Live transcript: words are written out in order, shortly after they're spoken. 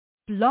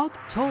Blog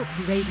Talk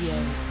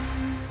Radio.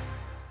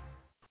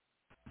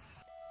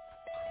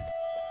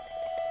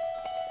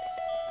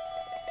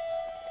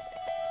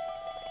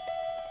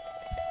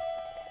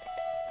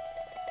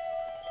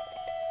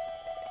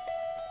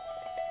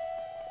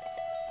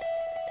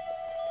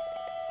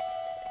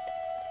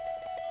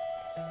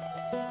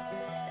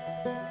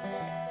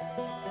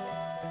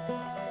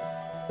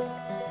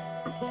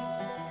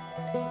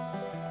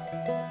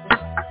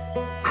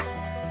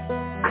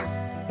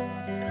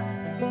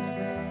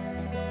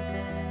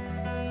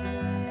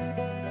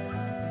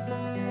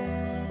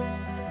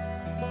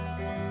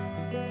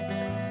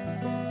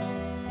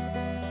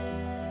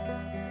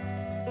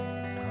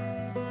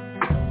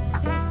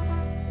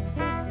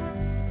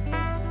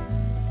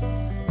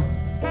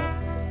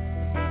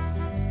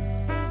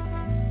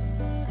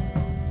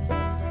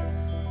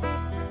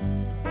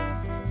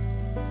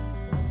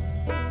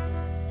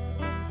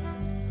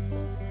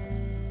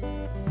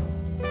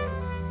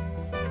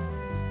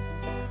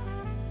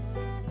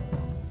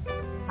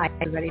 Hi,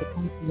 everybody.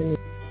 Welcome to the new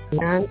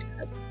band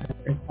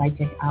for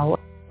Psychic Hour.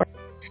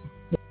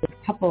 There's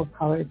a couple of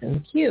colors in the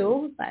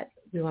queue, but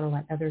we want to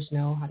let others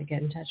know how to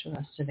get in touch with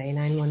us today.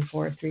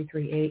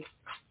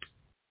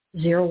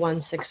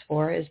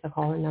 914-338-0164 is the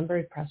call-in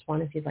number. Press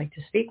 1 if you'd like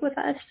to speak with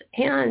us,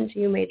 and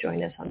you may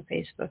join us on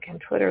Facebook and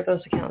Twitter.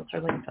 Those accounts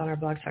are linked on our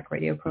Blog Talk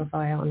Radio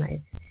profile, and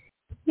I've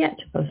yet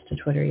to post to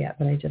Twitter yet,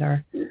 but I did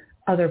our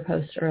other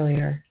post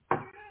earlier.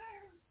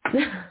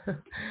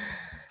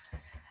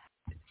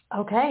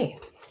 Okay.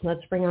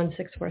 Let's bring on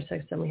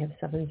 646, and we have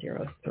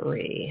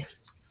 703.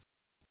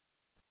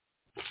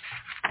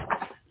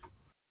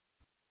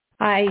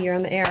 Hi, you're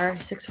on the air,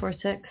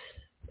 646.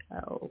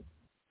 Oh,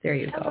 there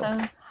you go. Hello.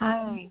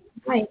 Hi.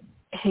 Hi.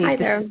 Hey, Hi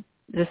there.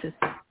 This is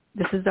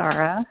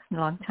Zara.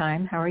 Long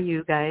time. How are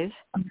you guys?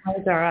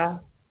 Hi, Zara.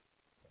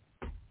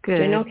 Good.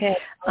 Doing okay.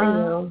 How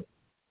are you?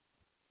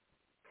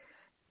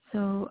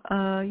 So,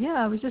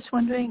 I was just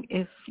wondering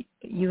if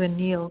you and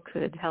Neil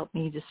could help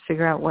me just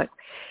figure out what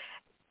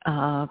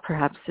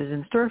perhaps is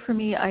in store for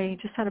me. I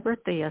just had a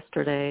birthday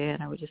yesterday,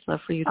 and I would just love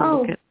for you to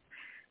look at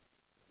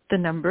the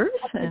numbers.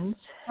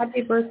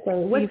 Happy birthday.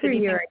 What's your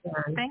year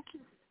again? Thank you.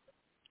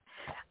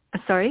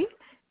 Sorry?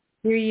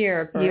 Your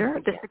year.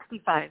 Year? The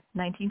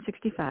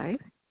 1965.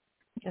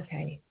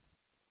 Okay.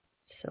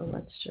 So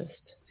let's just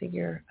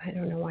figure, I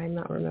don't know why I'm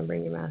not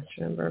remembering your master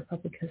number,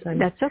 probably because I'm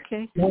That's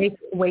okay.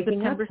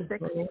 Waking September up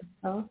 6th.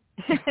 Oh.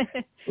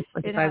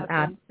 It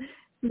happened.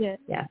 Yeah.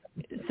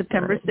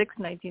 September 6th,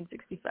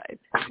 1965.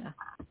 Yeah.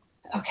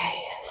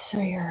 Okay, so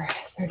you're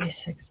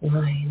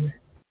 36'9".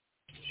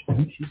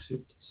 She's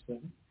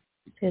 57.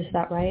 Is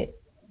that right?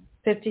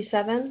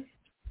 57?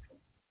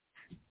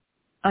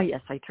 Oh,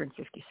 yes, I turned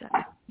 57.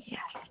 Yes.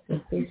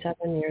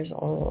 57 years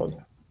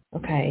old.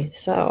 Okay,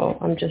 so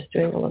I'm just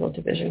doing a little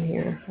division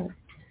here.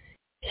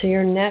 So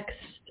your next,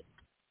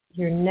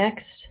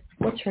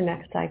 what's her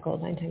next cycle?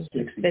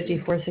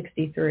 54,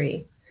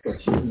 63. But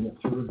she's in the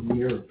third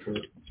year of her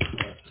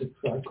sixth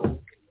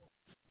cycle.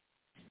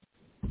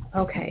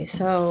 Okay,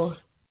 so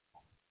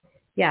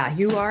yeah,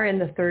 you are in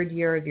the third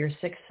year of your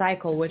sixth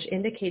cycle, which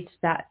indicates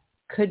that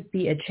could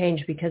be a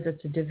change because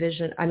it's a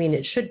division. I mean,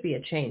 it should be a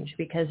change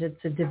because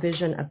it's a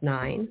division of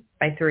 9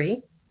 by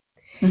 3.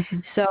 Mm-hmm.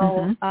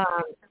 So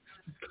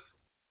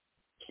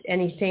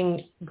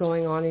anything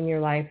going on in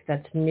your life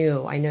that's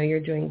new? I know you're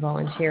doing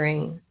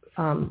volunteering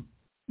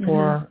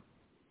for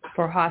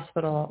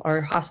hospital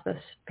or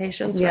hospice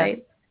patients,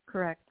 right?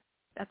 Correct.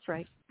 That's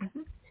right.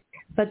 Mm-hmm.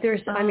 But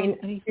there's, in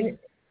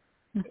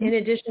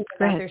addition to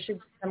that, ahead. there should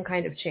be some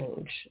kind of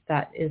change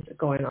that is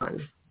going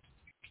on.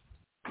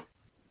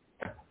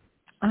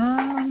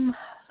 I'm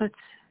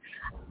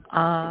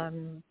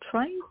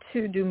trying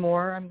to do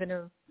more. I'm going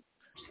to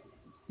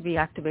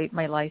reactivate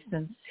my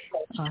license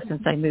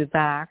since I moved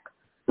back.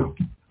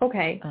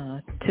 Okay.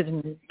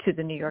 To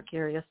the New York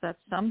area. So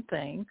that's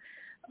something.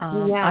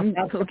 Yeah, I'm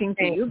looking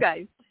to you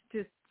guys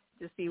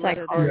to see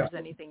whether there's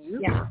anything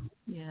you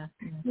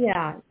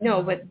Yeah.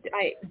 No, but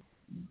I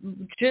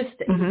just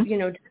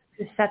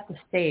to set the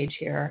stage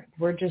here.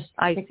 We're just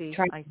trying to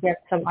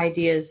get some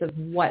ideas of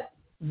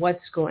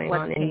what's going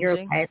on in your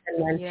life, and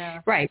then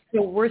right.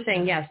 So we're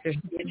saying yes, there's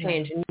a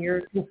change, and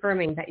you're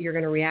confirming that you're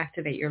going to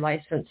reactivate your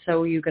license.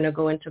 So you're going to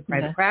go into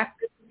private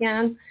practice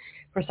again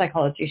for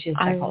psychology. She's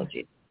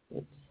psychology.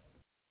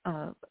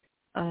 I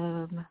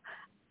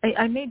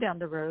may down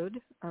the road.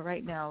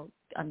 Right now,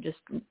 I'm just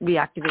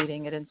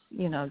reactivating it and,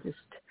 just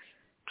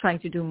trying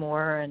to do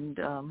more. And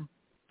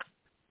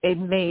it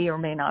may or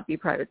may not be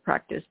private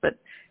practice, but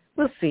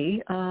we'll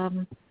see.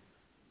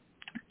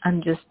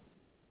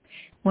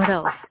 What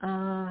else?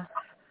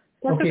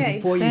 Okay.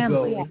 Before you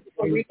go,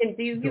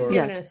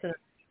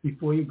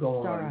 before you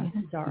go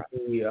Zara.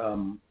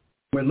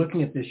 We're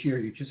looking at this year.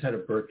 You just had a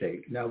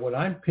birthday. Now, what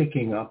I'm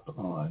picking up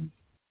on,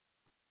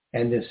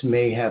 and this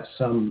may have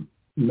some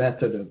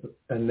method of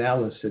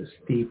analysis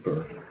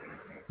deeper,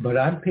 but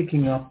I'm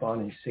picking up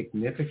on a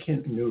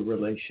significant new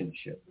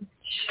relationship.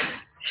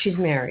 She's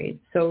married,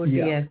 so it would be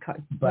a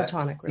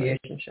platonic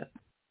relationship.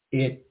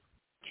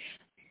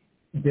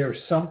 There's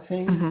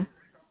something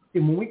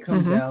And when we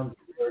come down to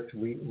earth,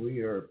 we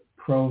are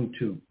prone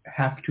to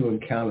have to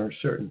encounter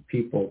certain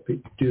people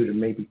due to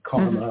maybe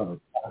karma or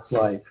past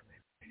life.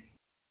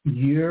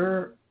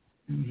 You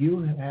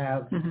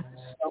have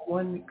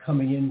someone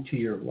coming into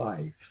your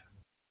life,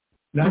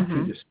 not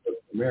to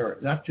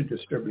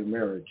disturb your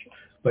marriage,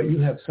 but you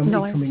have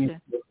somebody coming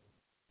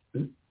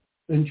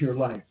into your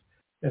life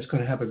that's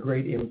going to have a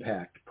great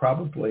impact,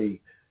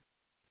 probably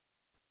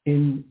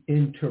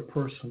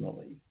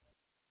interpersonally,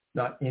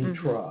 not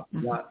intra,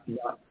 not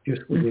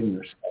just within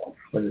yourself,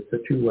 but it's a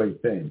two-way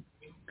thing.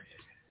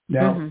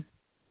 Now,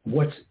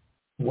 what's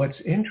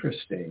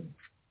interesting,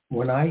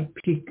 when I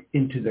peek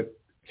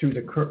through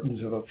the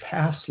curtains of a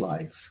past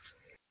life,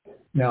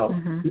 now,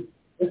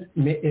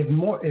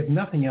 if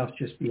nothing else,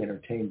 just be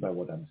entertained by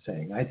what I'm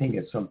saying. I think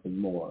it's something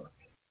more.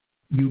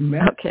 You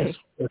met this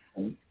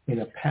person in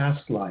a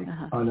past life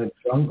on a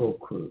jungle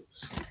cruise.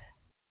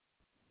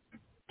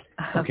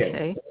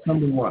 Okay.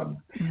 Number one.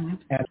 And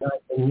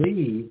I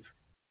believe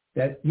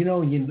that, you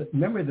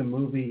remember the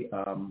movie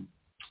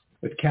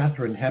with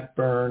Katharine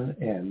Hepburn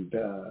and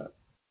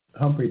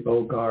Humphrey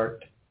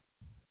Bogart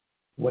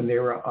when they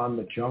were on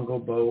the Jungle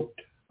Boat?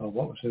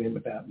 What was the name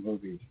of that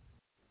movie?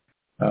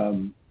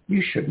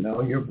 You should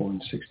know. You're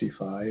born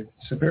 65.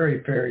 It's a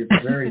very, very,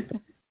 very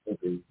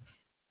movie.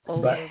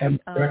 And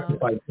directed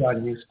by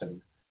John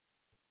Huston.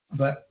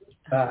 But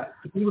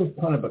he was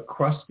kind of a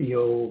crusty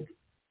old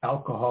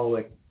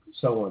alcoholic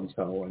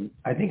so-and-so, and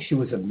I think she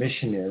was a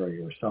missionary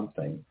or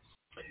something.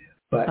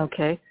 But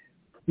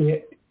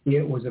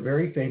it was a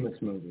very famous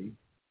movie,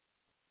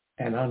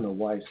 and I don't know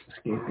why it's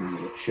escaping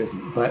me. It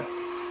shouldn't. But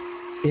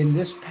in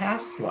this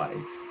past life,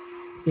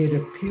 it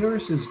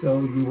appears as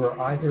though you were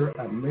either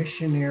a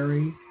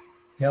missionary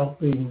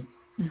helping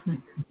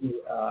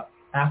the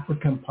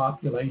African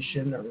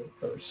population or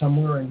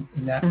somewhere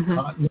in that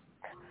continent,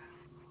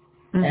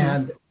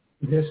 and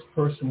this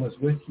person was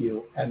with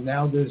you, and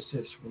now there's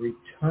this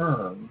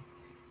return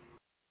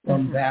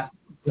from that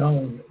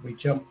zone. We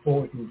jump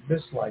forward in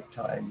this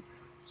lifetime.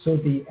 So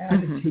the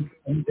attitude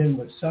comes in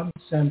with some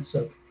sense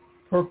of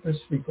purpose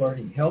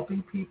regarding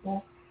helping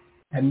people,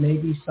 and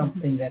maybe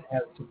something that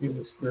has to do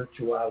with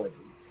spirituality.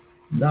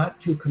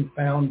 Not to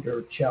confound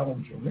or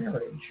challenge your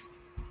marriage.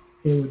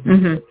 It would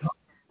be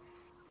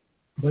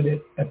but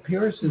it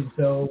appears as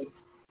though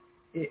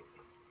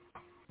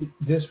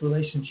this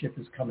relationship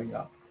is coming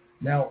up.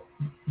 Now,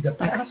 the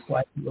past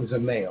life was a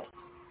male.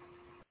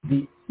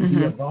 The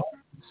evolved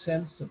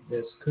sense of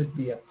this could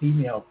be a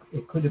female.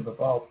 It could have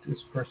evolved. This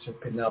person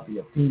could now be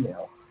a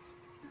female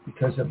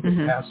because of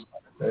the past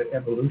life, the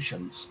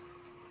evolutions.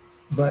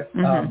 But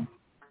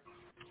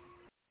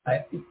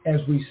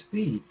as we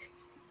speak,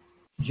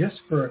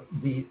 just for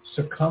the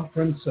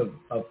circumference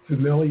of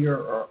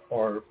familiar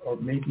or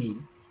maybe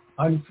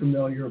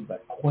unfamiliar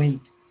but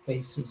quaint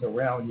faces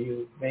around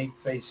you, vague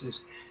faces,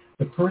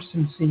 the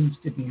person seems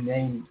to be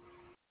named,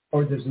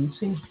 or there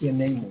seems to be a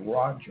name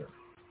Roger.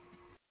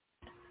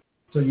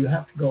 So you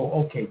have to go,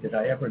 okay, did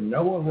I ever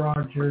know a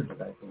Roger?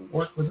 Did I ever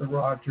work with a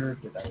Roger?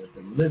 Did I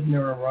ever live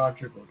near a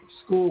Roger? Go to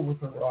school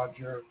with a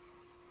Roger?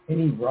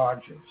 Any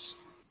Rogers?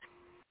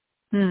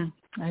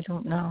 I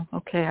don't know.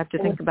 Okay, I have to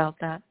think about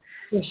that.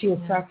 Was she a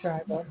truck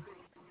driver?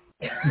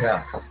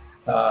 Yeah.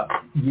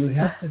 You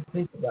have to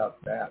think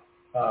about that.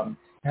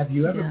 Have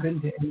you ever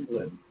been to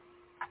England?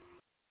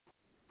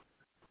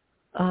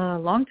 A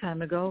long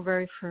time ago,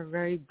 for a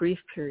very brief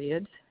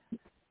period.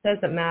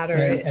 Doesn't matter.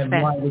 And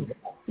why was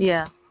that?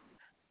 Yeah.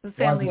 A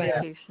family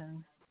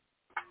vacation.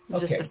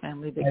 Okay. Just a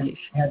family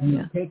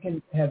vacation.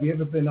 Have you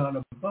ever been on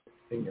a boat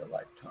in your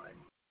lifetime?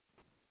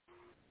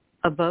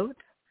 A boat?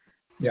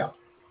 Yeah.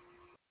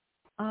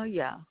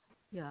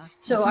 Yeah.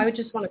 So I would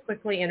just want to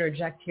quickly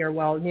interject here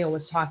while Neil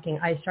was talking.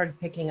 I started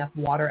picking up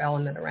water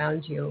element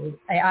around you.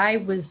 I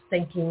was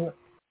thinking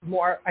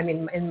more,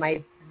 in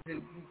my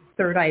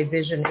third eye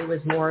vision, it was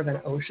more of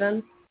an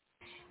ocean.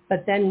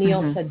 But then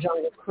Neil said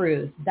jungle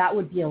cruise. That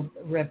would be a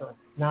river,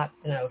 not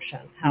an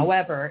ocean.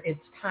 However, it's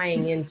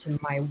tying into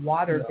my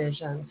water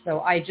vision. So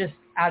I just,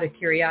 out of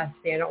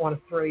curiosity, I don't want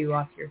to throw you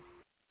off your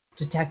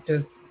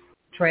detective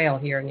trail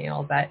here,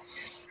 Neil, but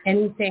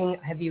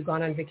have you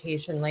gone on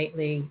vacation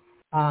lately?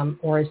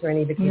 Or is there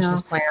any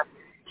vacations planned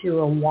to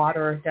a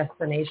water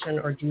destination,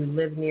 or do you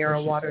live near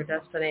a water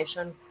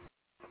destination?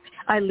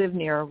 I live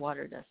near a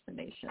water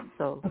destination.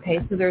 So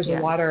so there's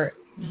a water.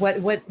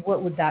 What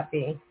would that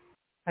be?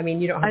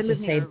 You don't have to say. I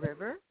live near a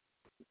river.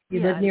 You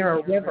live near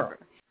a river.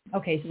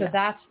 Okay, so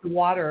that's the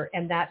water,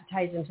 and that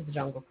ties into the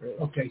jungle cruise.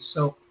 Okay,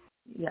 so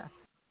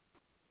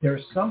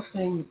there's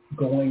something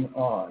going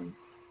on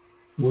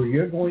where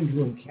you're going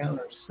to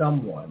encounter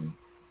someone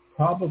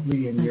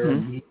probably in your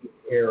immediate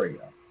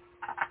area.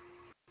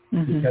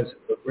 Because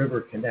of the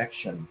river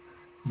connection.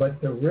 But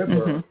the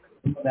river,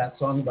 that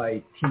song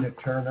by Tina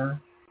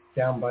Turner,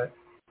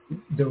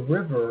 the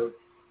river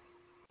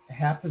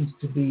happens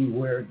to be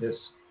where this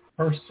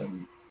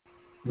person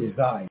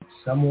resides,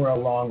 somewhere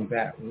along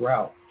that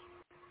route.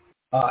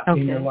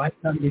 In your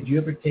lifetime, did you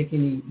ever take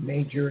any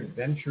major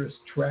adventurous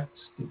treks?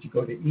 Did you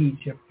go to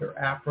Egypt or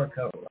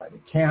Africa or ride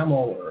a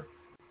camel or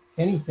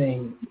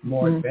anything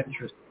more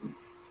adventurous?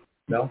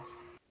 No?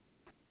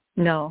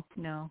 No.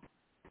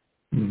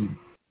 Mm-hmm.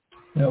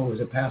 No, it was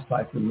a past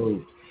life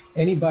removed.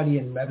 Anybody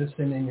in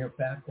medicine in your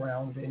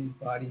background?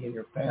 Anybody in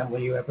your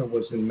family who ever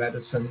was in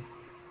medicine?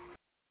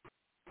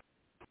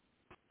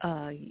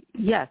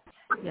 Yes.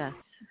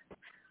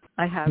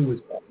 I have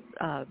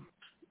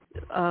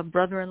a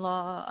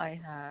brother-in-law. I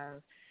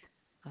have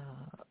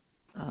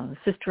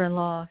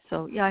sister-in-law.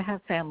 So, yeah, I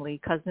have family,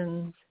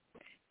 cousins,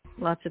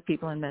 lots of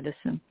people in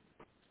medicine.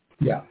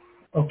 Yeah.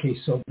 Okay,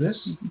 so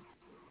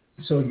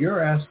so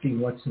you're asking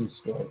what's in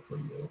store for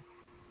you.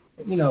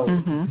 You know,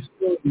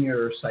 pursuing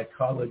your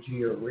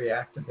psychology or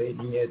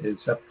reactivating it is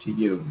up to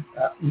you.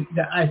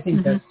 I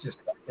think that's just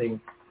something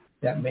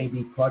that may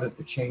be part of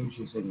the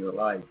changes in your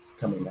life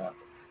coming up.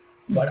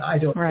 But I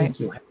don't think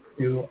you have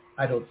to.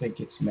 I don't think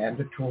it's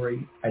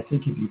mandatory. I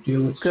think if you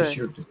do, it's just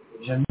your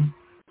decision.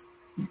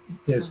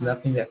 There's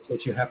nothing that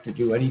says you have to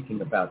do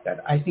anything about that.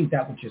 I think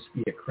that would just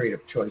be a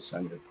creative choice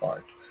on your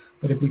part.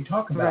 But if we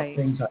talk about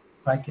things on a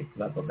psychic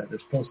level that are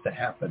supposed to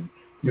happen,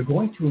 you're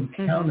going to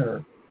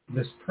encounter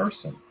this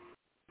person.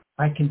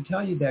 I can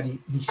tell you that he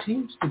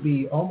seems to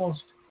be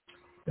almost,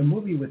 the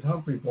movie with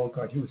Humphrey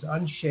Bogart, he was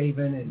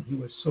unshaven and he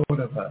was sort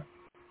of a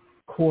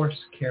coarse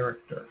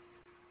character.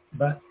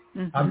 But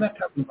I'm not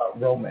talking about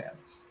romance.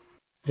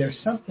 There's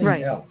something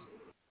else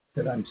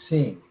that I'm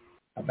seeing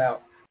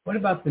about, what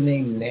about the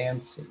name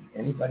Nancy?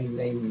 Anybody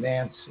named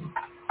Nancy?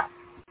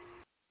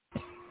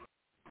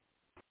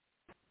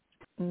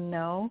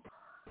 No.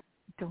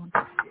 Don't.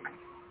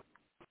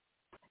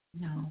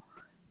 No.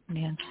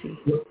 Nancy.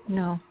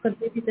 No.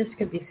 But maybe this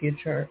could be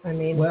future. I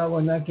mean. Well,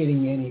 we're not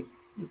getting any.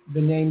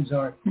 The names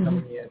aren't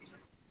coming in.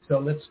 So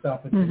let's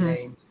stop at the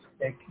names.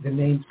 The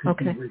names could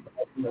be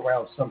revolving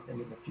around something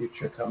in the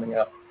future coming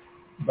up.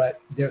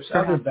 But there's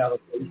other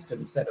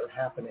validations that are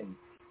happening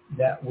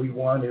that we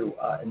want to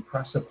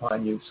impress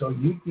upon you. So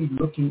you'd be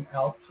looking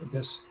out for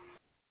this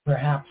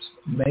perhaps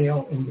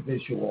male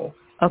individual.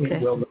 Okay.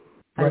 It will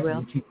I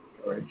will. To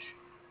courage.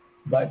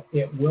 But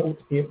it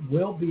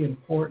will be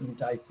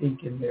important, I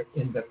think, in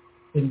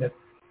the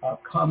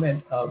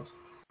comment of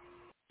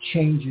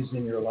changes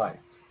in your life.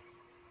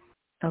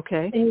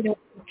 Okay. And, you know,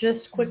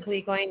 just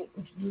quickly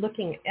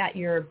looking at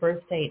your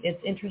birth date,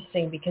 it's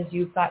interesting because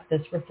you've got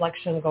this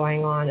reflection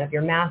going on of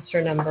your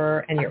master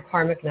number and your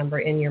karmic number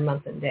in your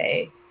month and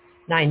day,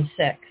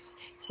 9-6.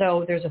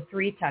 So there's a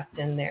 3 tucked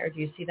in there. Do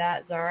you see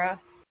that,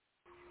 Zara?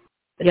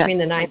 Between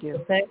the 9 and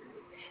 6.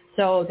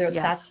 So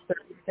that's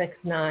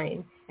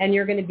 36-9. And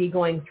you're going to be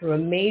going through a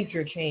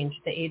major change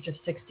at the age of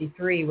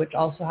 63, which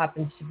also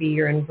happens to be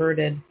your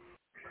inverted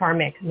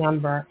karmic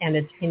number, and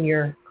it's in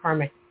your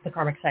the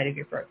karmic side of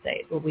your birth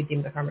date, what we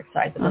deem the karmic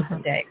side, the month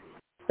and day.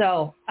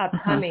 So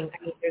upcoming,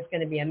 I mean, there's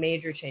going to be a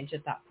major change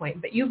at that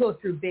point. But you go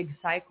through big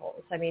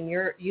cycles. I mean,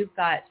 you've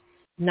got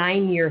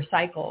 9-year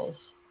cycles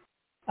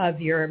of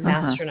your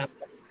master number,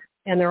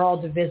 and they're all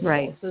divisible.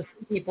 Right. So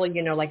some people,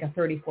 you know, like a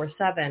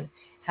 34-7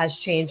 has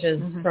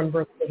changes from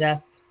birth to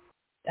death.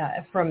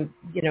 From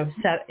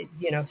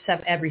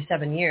every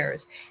 7 years,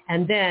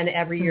 and then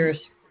every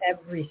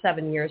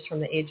 7 years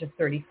from the age of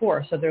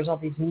 34. So there's all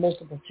these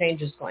multiple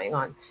changes going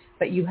on,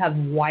 but you have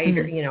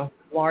wider,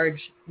 wider.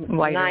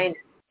 9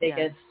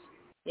 biggest,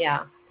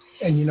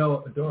 And you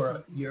know,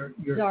 Dora, your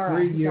Dora,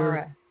 3 year.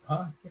 Dora.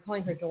 Huh? You're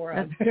calling her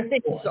Dora.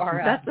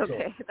 Dora. That's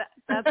okay.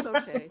 That's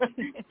okay.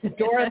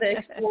 Dora the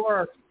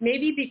Explorer.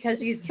 Maybe because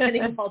he's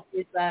getting all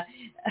these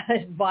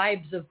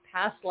vibes of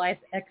past life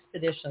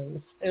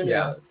expeditions. Who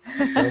knows?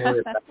 Don't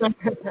worry about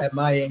it. At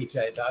my age,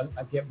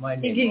 I get my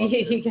name wrong.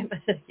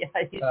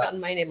 He's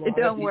gotten my name wrong.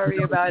 Don't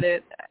worry about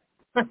it.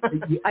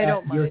 I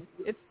don't mind.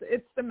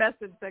 It's the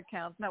message that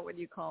counts, not what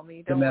you call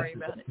me. Don't worry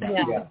about it.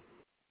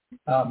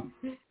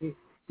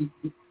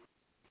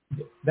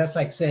 That's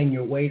like saying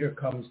your waiter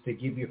comes to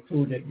give you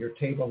food at your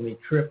table and he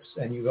trips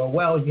and you go,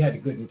 well, you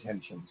had good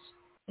intentions.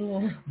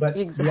 But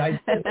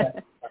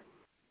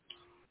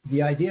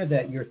the idea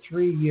that you're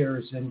 3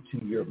 years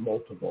into your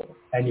multiple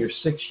and you're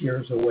 6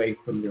 years away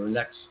from your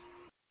next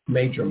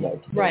major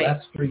multiple. Right.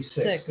 That's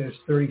 36. There's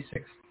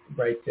 36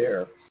 right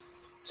there.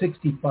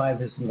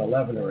 65 is an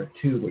 11 or a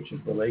 2, which is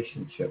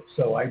relationship.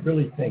 So I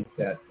really think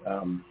that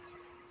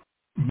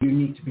you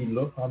need to be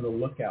on the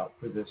lookout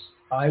for this.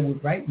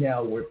 Right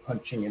now we're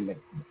punching in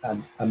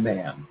a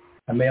man,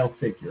 a male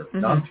figure,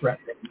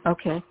 non-threatening.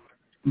 Okay.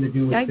 To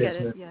do with I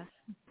business. get it,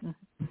 yes.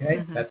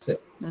 Okay, that's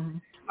it.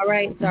 All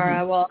right,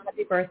 Zara. Well,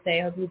 happy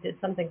birthday. I hope you did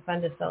something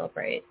fun to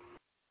celebrate.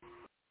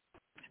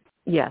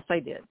 Yes, I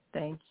did.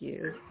 Thank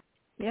you.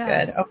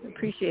 Yeah, good. Okay.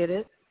 Appreciate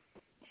it.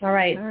 All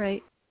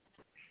right.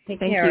 Take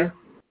care. You.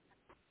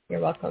 You're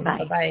welcome. Bye.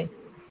 Bye-bye.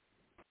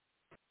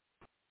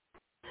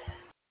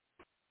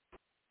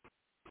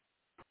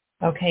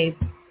 Okay,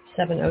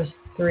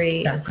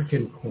 703.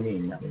 African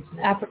Queen.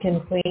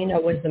 African Queen. Oh,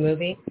 was the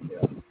movie?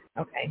 Yeah.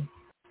 Okay.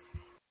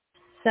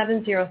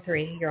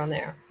 703. You're on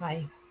there.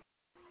 Hi.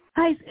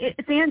 Hi,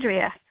 it's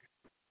Andrea.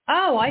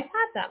 Oh, I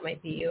thought that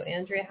might be you,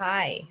 Andrea.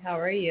 Hi. How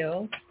are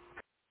you?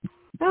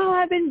 Oh,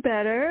 I've been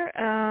better.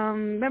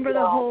 Remember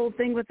the whole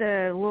thing with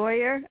the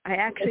lawyer? I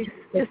actually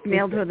just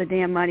mailed her the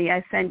damn money.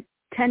 I sent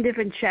 10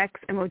 different checks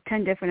and wrote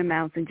 10 different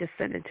amounts and just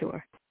sent it to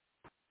her.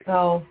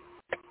 Oh.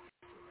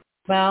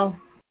 Well,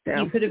 so,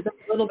 you could have been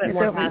a little bit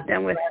more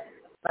passive,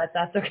 but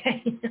that's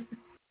okay.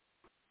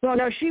 Well,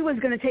 no, she was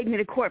going to take me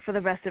to court for the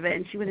rest of it,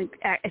 and she would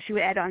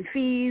add on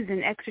fees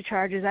and extra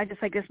charges. I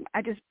just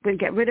would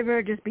get rid of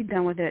her, just be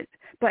done with it.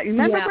 But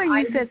remember when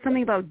you said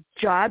something about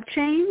job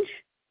change?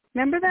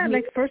 Remember that?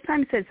 Like the first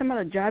time you said something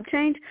about a job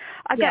change?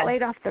 I got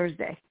laid off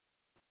Thursday.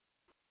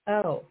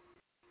 Oh.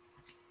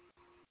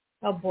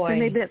 Oh, boy. So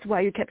maybe that's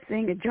why you kept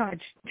saying a job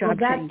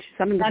change,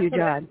 something with your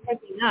job.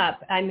 Picking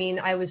up. I mean,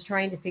 I was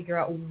trying to figure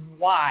out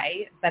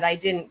why, but I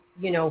didn't,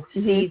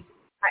 see,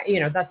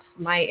 that's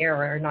my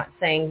error, not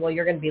saying, well,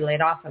 you're going to be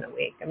laid off in a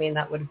week. I mean,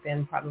 that would have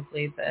been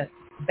probably the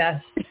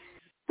best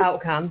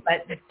outcome,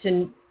 but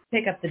to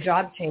pick up the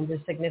job change is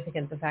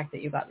significant, the fact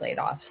that you got laid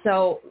off.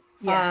 So,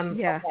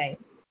 okay.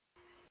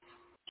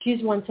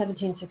 She's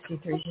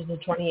 11763. She's a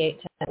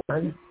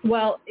 2810.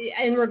 Well,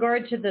 in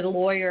regard to the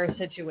lawyer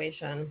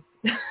situation,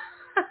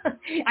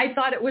 I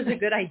thought it was a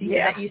good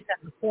idea that you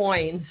sent the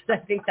coins. I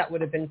think that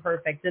would have been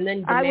perfect. And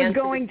then I was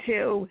going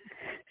to.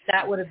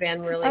 That would have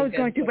been really good. I was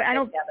going to, but I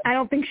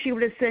don't think she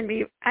would have sent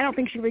me. I don't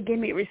think she would have given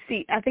me a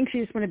receipt. I think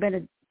she just would have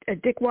been a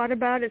dickwad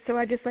about it. So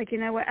I just you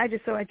know what? I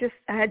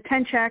had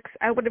 10 checks.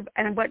 I would have,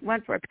 and I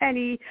went for a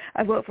penny.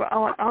 I wrote for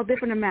all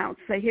different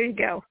amounts. So here you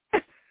go.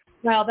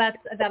 Well,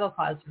 that'll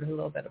cause a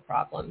little bit of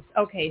problems.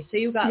 Okay, so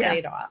you got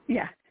laid off.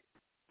 Yeah.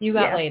 You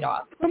got laid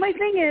off. Well, my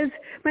thing is,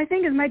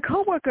 my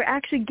coworker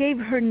actually gave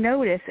her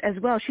notice as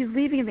well. She's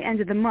leaving at the end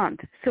of the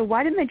month. So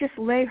why didn't they just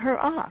lay her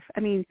off? I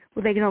mean,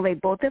 were they going to lay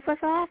both of us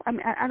off? I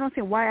mean, I don't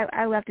see why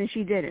I left and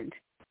she didn't.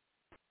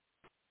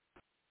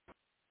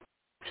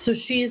 So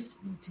she's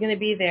going to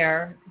be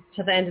there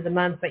to the end of the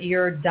month, but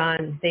you're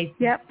done. They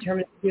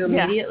terminated you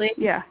immediately?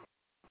 Yeah.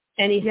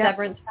 Any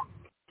severance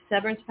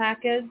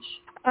package?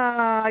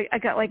 I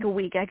got like a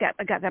week. I got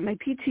my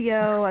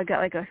PTO. I got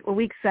like a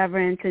week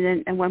severance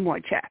and one more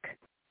check.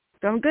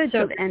 So I'm good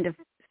till the end of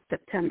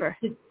September.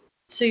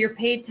 So your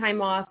paid time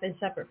off is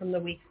separate from the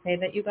week's pay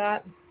that you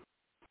got?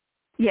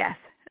 Yes.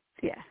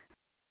 Yeah.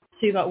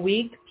 So you got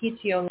week,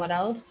 PTO, and what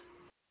else?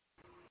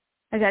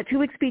 I got 2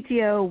 weeks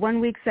PTO, 1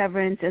 week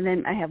severance, and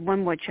then I have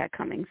one more check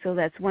coming. So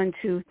that's 1,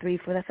 2, 3,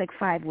 4. That's like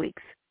 5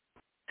 weeks.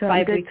 So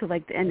I'm good till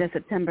like the end of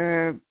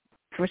September,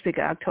 first week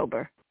of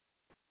October.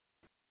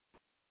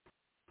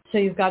 So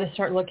you've got to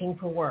start looking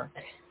for work.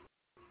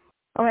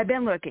 Oh, I've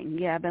been looking.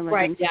 Yeah, I've been looking.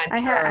 Right, yeah, I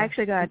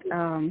actually got,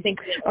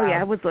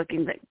 I was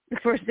looking. The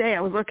first day I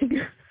was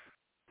looking.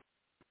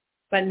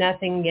 But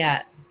nothing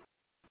yet.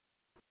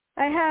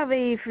 I have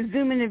a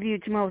Zoom interview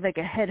tomorrow with like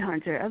a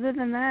headhunter. Other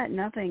than that,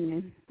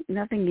 nothing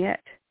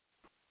yet.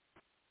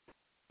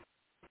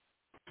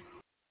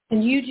 And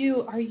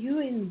are you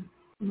in,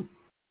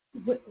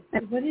 what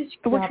is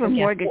I work for a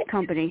mortgage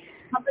company.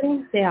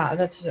 Yeah,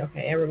 that's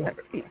okay. I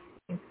remember.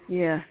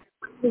 Yeah.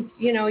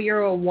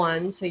 You're a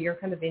 1, so you're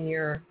kind of in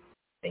your,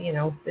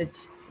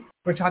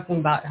 we're talking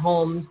about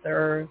homes.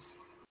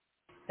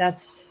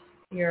 That's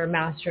your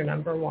master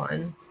number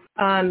 1.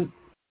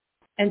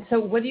 And so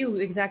what do you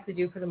exactly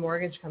do for the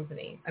mortgage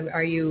company? I mean,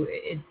 are you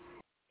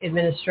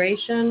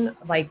administration?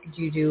 Like,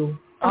 do you do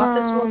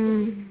office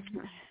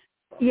work?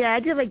 Yeah, I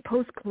did like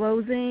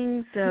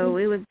post-closing, so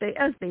I was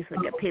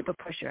basically a paper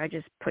pusher. I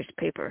just pushed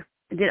paper.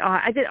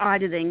 I did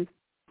auditing.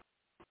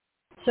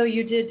 So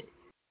you did.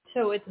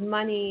 So it's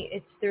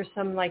money. There's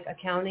some like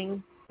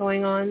accounting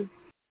going on.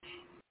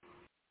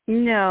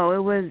 No,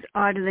 it was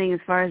auditing as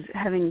far as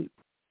having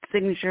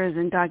signatures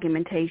and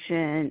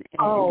documentation.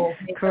 And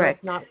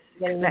correct. So it's not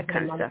getting that into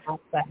kind the of money stuff.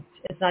 aspect.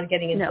 It's not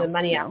getting into the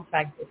money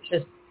aspect. It's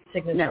just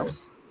signatures. No.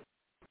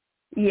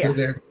 Yeah.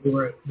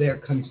 So they're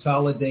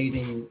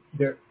consolidating.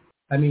 The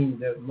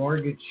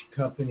mortgage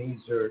companies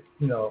are,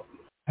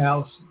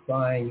 house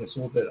buying is a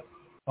little bit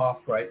off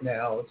right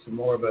now. It's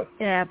more of a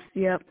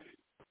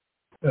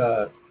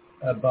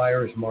a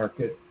buyer's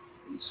market.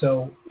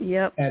 So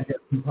and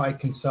they're probably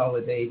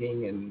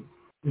consolidating, and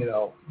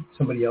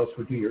somebody else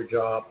would do your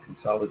job,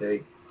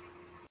 consolidate.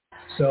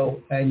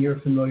 So, and you're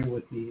familiar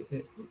with the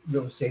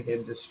real estate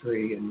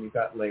industry, and you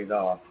got laid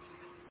off.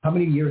 How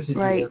many years did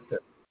you work there?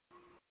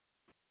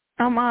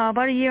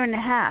 About a year and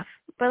a half.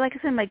 But like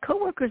I said, my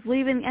coworker's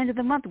leaving the end of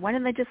the month. Why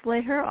didn't they just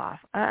lay her off?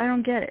 I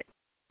don't get it.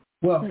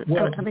 Well,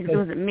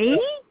 was it me?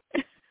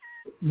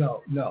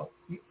 No.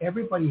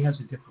 Everybody has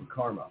a different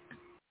karma.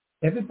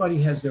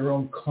 Everybody has their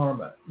own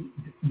karma.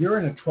 You're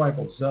in a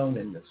tribal zone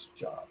in this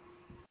job.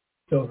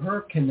 So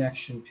her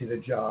connection to the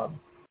job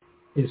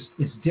is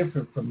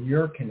different from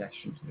your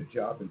connection to the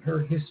job. And her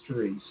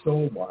history,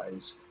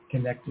 soul-wise,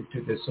 connected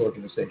to this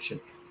organization,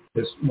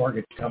 this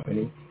mortgage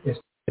company, is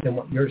than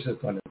what yours is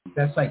going to be.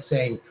 That's like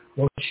saying,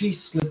 well, she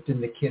slipped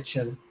in the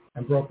kitchen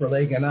and broke her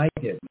leg, and I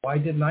did. Why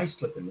didn't I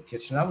slip in the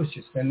kitchen? I was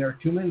just in there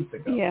 2 minutes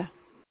ago. Yeah.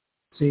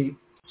 See,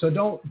 so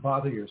don't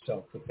bother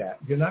yourself with that.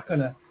 You're not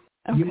going to,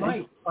 you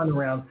might run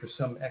around for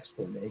some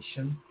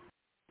explanation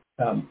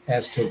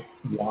as to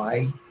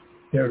why,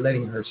 they're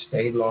letting her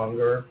stay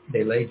longer.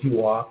 They laid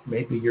you off.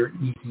 Maybe you're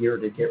easier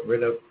to get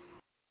rid of.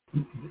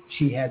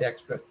 She had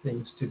extra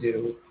things to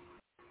do.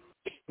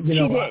 She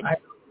did.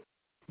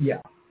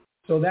 Yeah.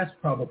 So that's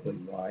probably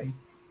why.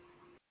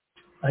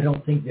 I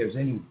don't think there's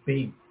any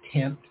big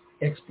tent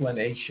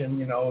explanation,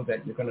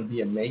 that you're going to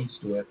be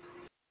amazed with.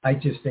 I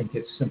just think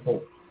it's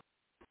simple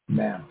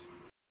math.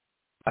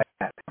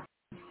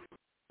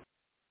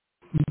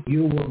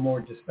 You were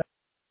more just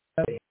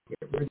get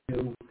rid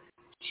of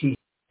she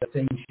the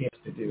things she has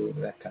to do,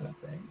 that kind of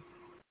thing.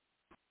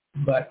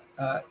 But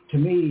to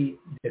me,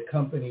 the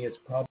company is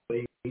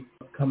probably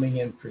coming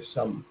in for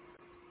some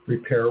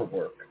repair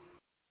work,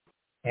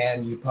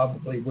 and you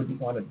probably wouldn't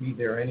want to be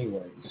there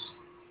anyways.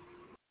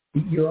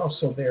 You're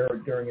also there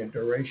during a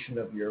duration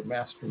of your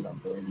master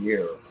number, a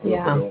year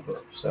or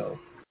over. So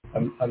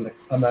I'm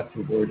not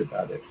too worried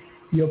about it.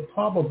 You'll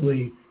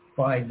probably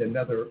find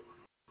another.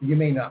 You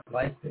may not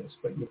like this,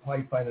 but you'll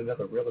probably find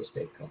another real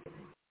estate company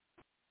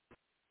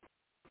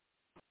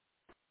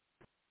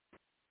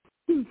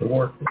to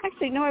work with.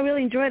 Actually, no, I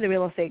really enjoy the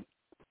real estate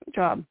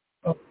job.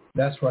 Oh,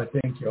 that's where I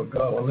think you'll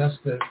go, unless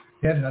the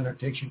headhunter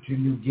takes you to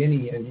New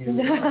Guinea and you.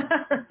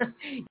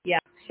 Yeah.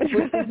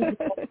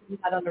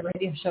 Not on the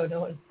radio show. No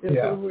one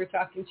knew who we were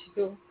talking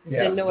to.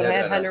 Didn't know what a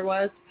headhunter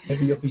was.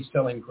 Maybe you'll be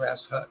selling grass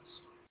huts.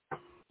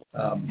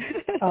 Beyond.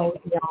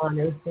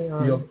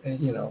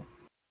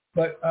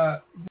 But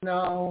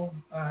no,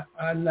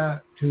 I'm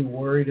not too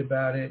worried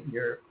about it.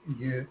 You're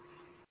a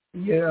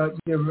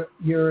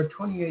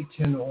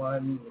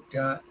 28-10-1.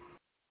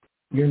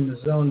 You're in the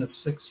zone of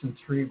 6 and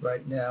 3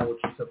 right now, which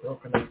is a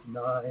broken up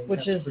 9. Which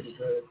That's is pretty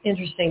good.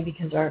 Interesting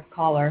because our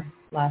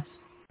last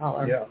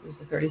caller, was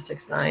a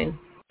 36-9.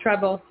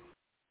 Treble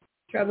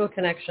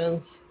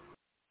connections.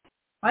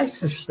 I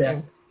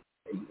suspect.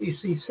 You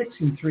see, 6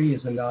 and 3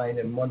 is a 9,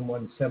 and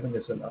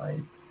 117 is a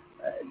 9.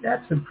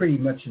 That's a pretty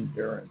much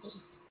endurance.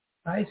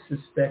 I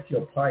suspect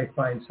you'll probably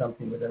find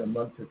something within a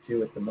month or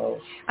two at the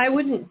most. I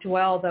wouldn't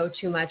dwell, though,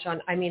 too much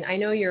on, I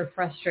know you're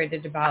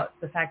frustrated about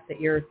the fact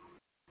that your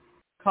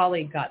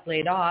colleague got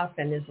laid off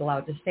and is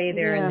allowed to stay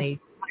there, and they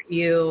got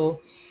you,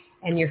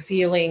 and you're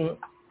feeling,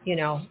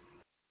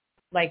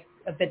 like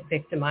a bit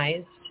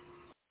victimized.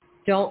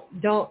 Don't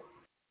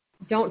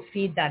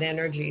feed that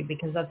energy,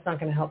 because that's not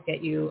going to help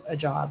get you a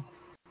job.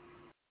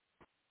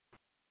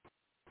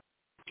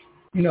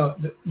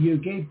 You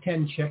gave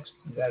 10 checks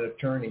to that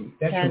attorney.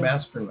 That's 10. Your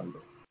master number.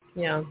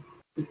 Yeah.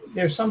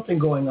 There's something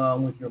going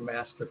on with your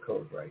master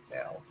code right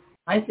now.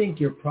 I think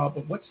you're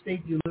probably, what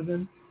state do you live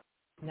in?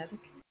 Connecticut.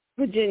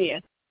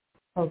 Virginia.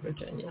 Oh,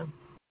 Virginia.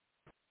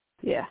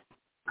 Yeah.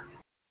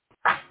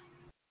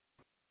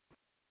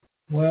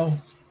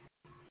 Well,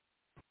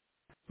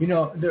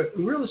 the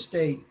real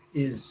estate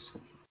is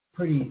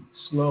pretty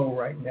slow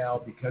right now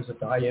because of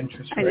the high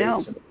interest rates. I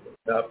know. And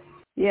stuff.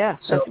 Yeah,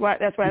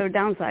 that's why they're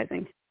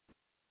downsizing.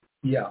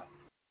 Yeah.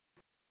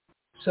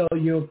 So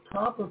you'll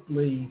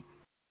probably,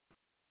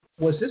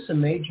 was this a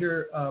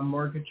major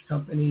mortgage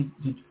company,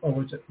 or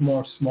was it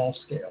more small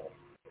scale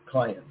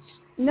clients?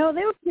 No,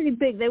 they were pretty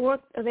big. They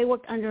worked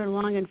under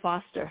Long and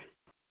Foster.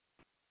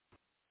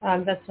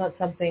 That's not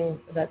something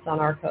that's on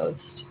our coast.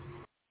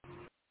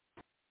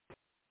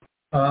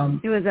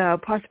 It was a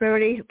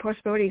Prosperity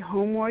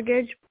Home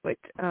Mortgage, but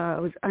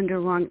it was under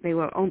Long. They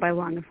were owned by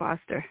Long and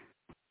Foster.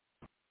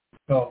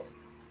 Oh.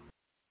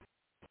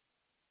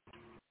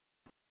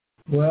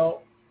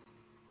 Well,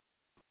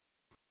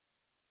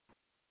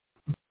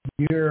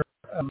 you're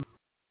I'm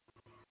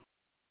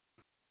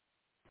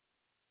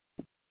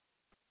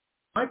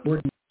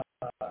working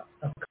a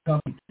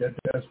company that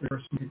does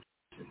reverse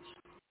mortgages.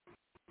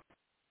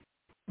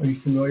 Are you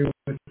familiar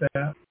with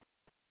that?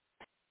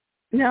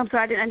 No, I'm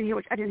sorry. I didn't hear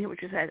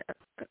what you said.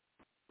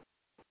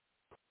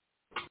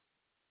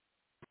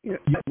 You're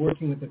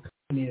working with a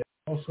company that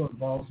also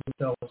involves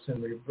themselves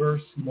in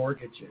reverse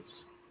mortgages.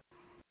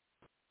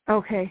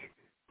 Okay.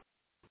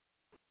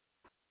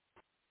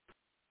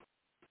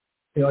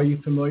 Are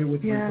you familiar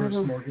with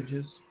reverse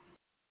mortgages?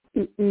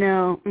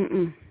 No.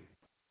 Mm-mm.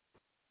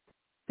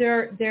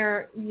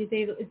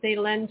 They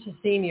lend to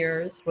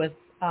seniors with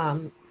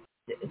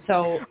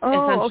so.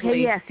 Oh,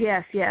 okay.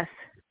 Yes.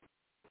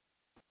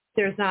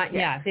 There's not.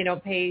 Yeah, they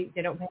don't pay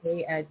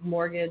a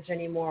mortgage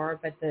anymore,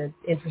 but the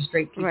interest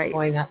rate keeps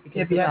going up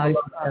because if you have a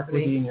lot of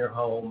equity in your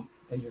home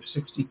and you're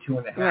 62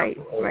 and a half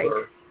or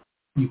older,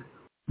 you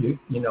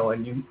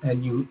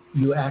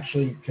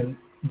actually can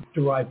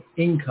derive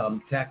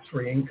income,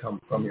 tax-free income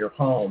from your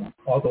home,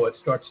 although it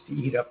starts to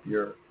eat up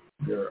your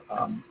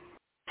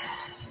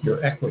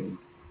equity,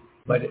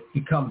 but it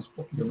becomes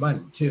your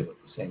money too at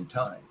the same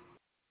time,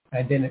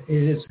 and then it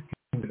is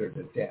considered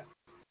a debt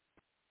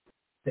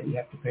that you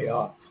have to pay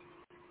off.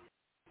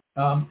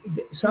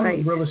 Some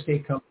real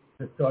estate companies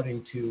are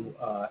starting to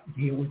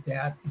deal with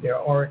that. There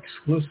are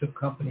exclusive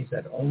companies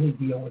that only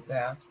deal with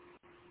that.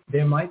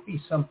 There might be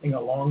something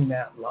along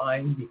that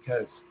line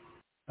because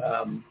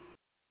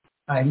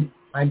I'm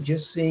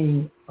just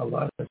seeing a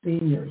lot of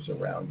seniors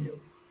around you.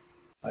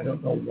 I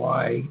don't know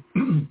why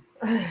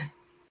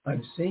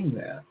I'm seeing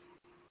that,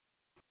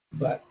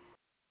 but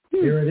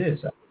There it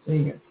is. I'm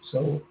seeing it.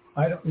 So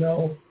I don't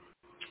know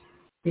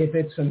if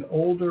it's an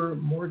older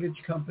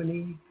mortgage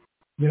company,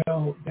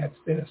 that's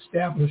been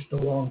established a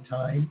long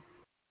time.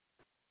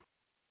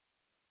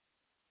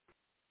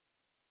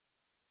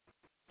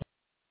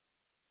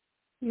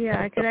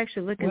 Yeah, I could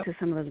actually look into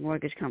some of those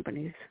mortgage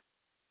companies.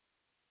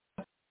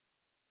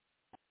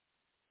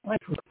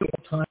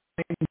 Time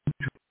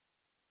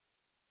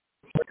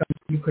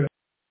you could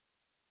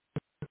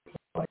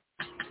apply.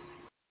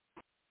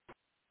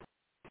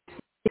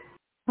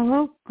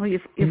 Hello? Oh,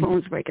 your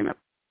phone's breaking up.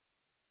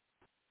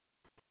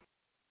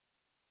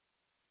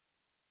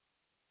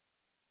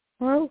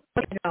 Hello?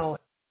 No,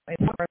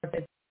 it's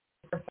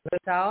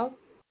south.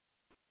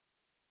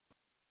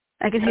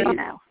 I can hear you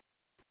now.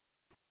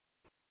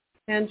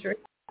 Andrew.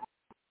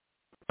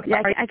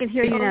 Yeah, I can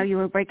hear you now. You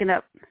were breaking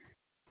up.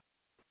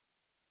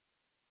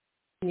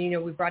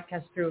 We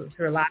broadcast through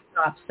a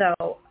laptop,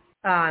 so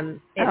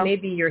it may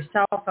be your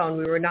cell phone.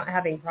 We were not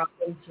having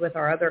problems with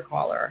our other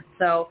caller.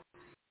 So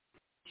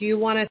do you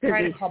want to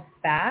try to call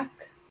back?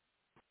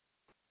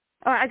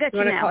 Oh, I got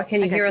you now.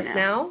 Can you hear us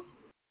now?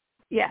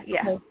 Yeah.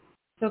 Okay.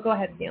 So go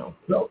ahead, Neil.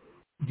 So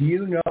do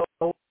you know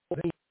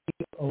any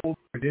old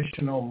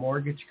traditional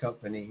mortgage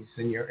companies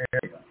in your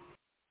area?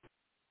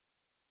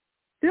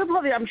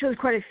 I'm sure there's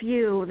quite a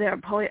few.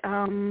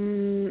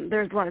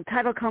 There's a lot of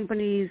title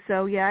companies.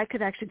 So, yeah, I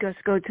could actually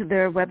just go to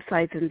their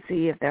websites and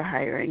see if they're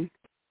hiring.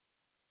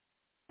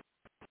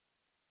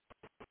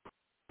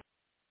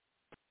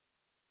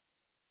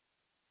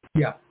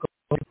 Yeah.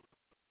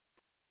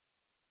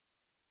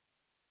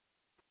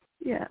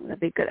 Yeah, that'd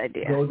be a good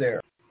idea. Go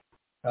there.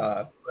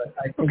 But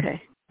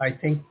I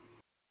think,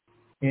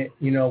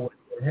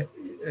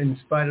 in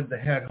spite of the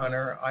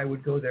headhunter, I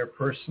would go there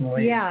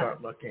personally and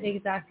start looking.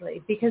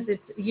 Exactly, because the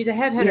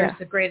headhunter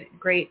is a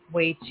great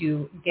way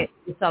to get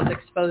yourself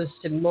exposed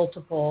to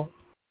multiple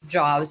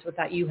jobs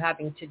without you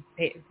having to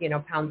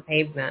pound the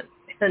pavement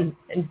and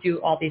do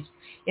all these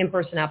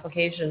in-person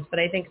applications. But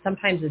I think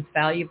sometimes it's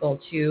valuable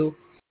to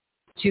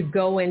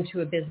go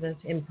into a business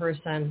in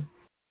person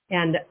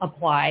and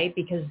apply,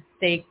 because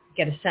they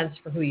get a sense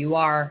for who you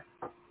are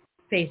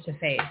face to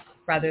face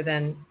rather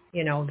than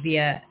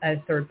via a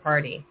third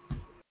party.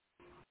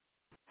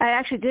 I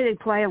actually did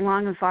apply on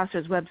Long &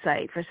 Foster's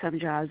website for some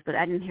jobs, but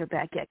I didn't hear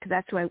back yet, because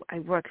that's who I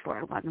work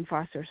for, Long &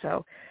 Foster.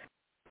 So,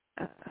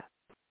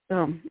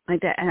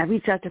 like that. And I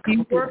reached out to a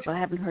couple people, but I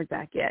haven't heard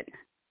back yet.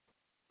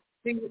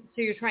 So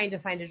you're trying to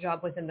find a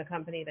job within the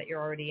company that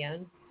you're already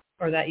in,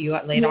 or that you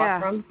got laid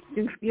off from?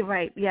 You're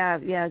right.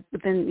 Yeah.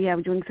 But then,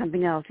 I'm doing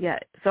something else. Yeah.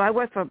 So I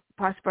work for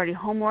Prosperity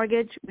Home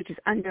Mortgage, which is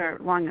under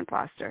Long &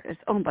 Foster. It's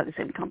owned by the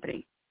same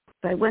company.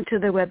 So I went to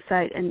their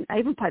website, and I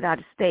even applied out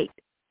of state.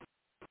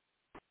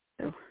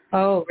 So.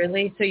 Oh,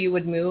 really? So you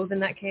would move in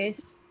that case?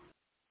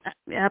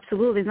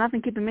 Absolutely. There's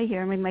nothing keeping me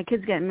here. I mean, my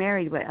kid's getting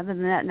married, but other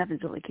than that,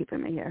 nothing's really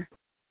keeping me here.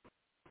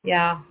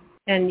 Yeah.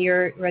 And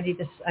you're ready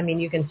to,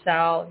 you can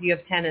sell. You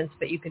have tenants,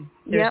 but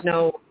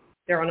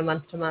they're on a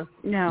month-to-month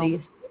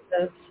lease.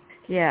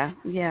 Yeah.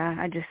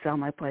 I just sell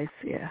my place,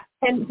 yeah.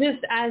 And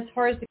just as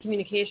far as the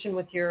communication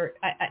with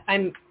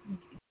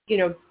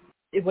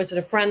was it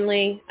a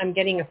friendly,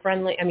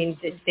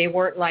 they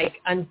weren't like,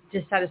 I'm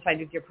dissatisfied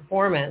with your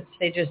performance.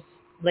 They just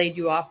laid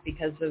you off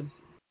because of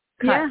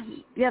cuts.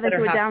 Yeah, they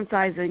were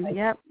downsizing.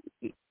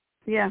 Yep.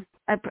 Yeah.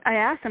 I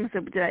asked them, I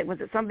said, was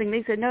it something?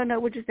 They said, no,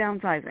 we're just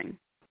downsizing.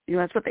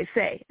 That's what they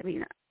say.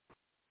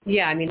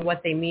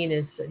 What they mean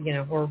is,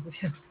 or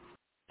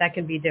that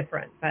can be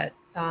different. But,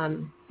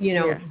 then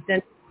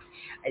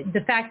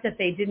the fact that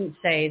they didn't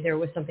say there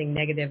was something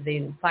negative, they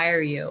didn't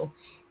fire you,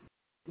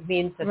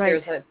 means that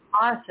there's a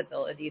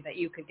possibility that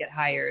you could get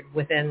hired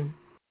within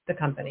the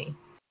company.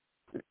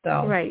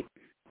 So right.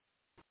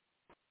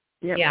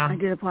 Yep, yeah, I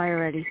did apply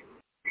already.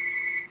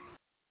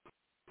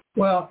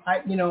 Well,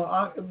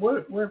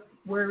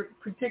 we're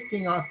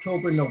predicting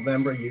October,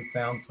 November. You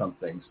found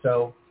something,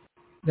 so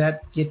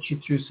that gets you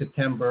through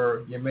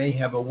September. You may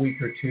have a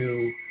week or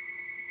two,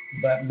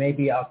 but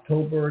maybe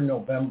October,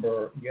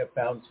 November, you have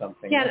found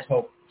something. Yeah. Let's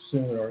hope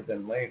sooner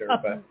than later.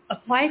 But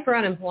apply for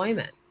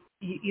unemployment.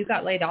 You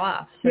got laid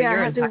off. So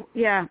I'll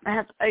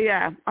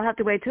have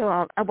to wait till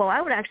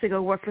I would actually go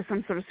work for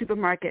some sort of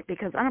supermarket,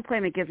 because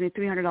unemployment gives me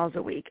 $300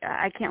 a week.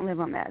 I can't live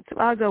on that. So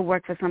I'll go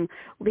work for some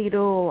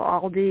Lidl,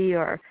 Aldi,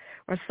 or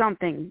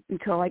something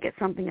until I get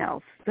something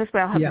else. This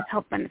way I'll have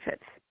health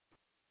benefits.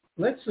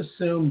 Let's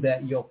assume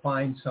that you'll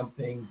find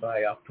something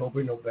by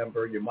October,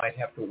 November. You might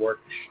have to work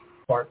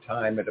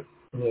part-time at a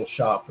little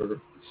shop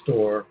or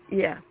store.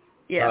 Yeah.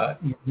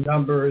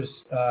 Numbers,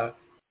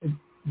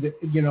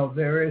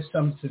 there is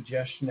some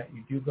suggestion that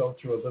you do go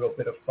through a little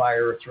bit of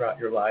fire throughout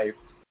your life.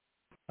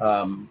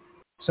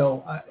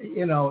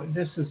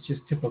 This is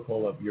just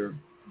typical of your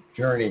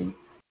journey.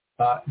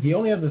 The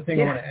only other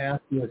thing I want to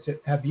ask you is,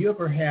 have you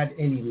ever had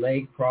any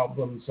leg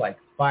problems, like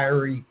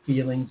fiery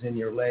feelings in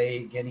your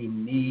leg, any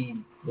knee,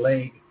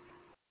 leg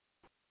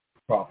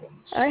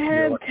problems? I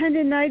have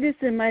tendinitis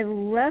in my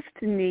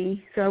left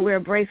knee, so I wear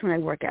a brace when I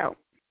work out.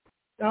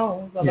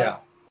 Oh, well, yeah.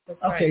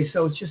 That's okay, right.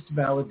 so it's just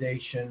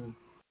validation.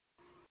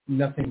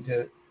 nothing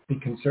to be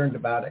concerned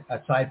about it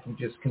aside from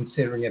just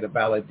considering it a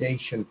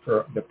validation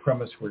for the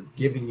premise we're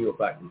giving you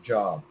about your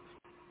job.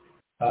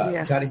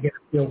 Got to get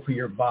a feel for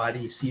your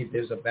body, see if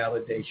there's a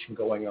validation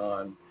going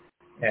on,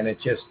 and it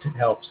just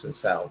helps us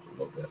out a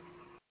little bit.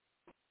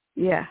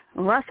 Yeah.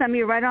 Well, last time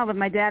you were right on with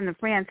my dad and the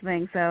France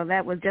thing, so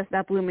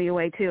that blew me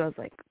away too. I was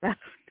like,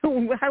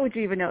 how would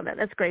you even know that?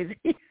 That's crazy.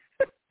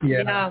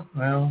 Yeah.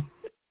 Well,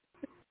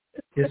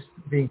 just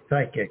being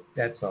psychic,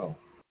 that's all.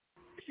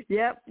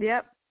 Yep,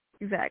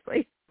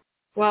 exactly.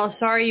 Well,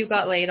 sorry you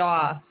got laid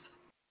off.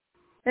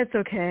 That's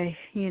okay.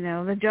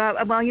 The job,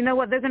 well, you know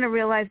what? They're going to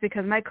realize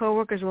because my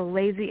coworkers were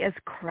lazy as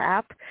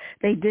crap.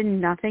 They did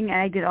nothing, and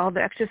I did all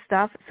the extra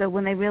stuff. So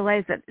when they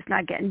realize that it's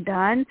not getting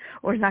done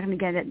or it's not going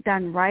to get it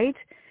done right,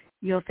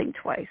 you'll think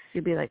twice.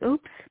 You'll be like,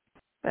 oops.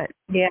 But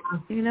yeah,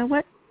 you know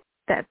what?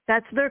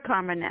 That's their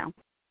karma now.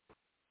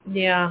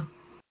 Yeah.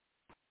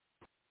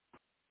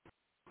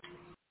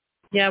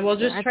 Yeah, we'll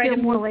just try to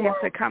more move layoffs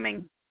forward. are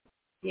coming.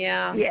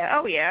 Yeah. Yeah.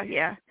 Oh, yeah.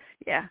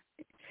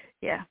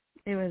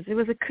 It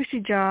was a cushy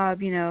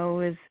job, It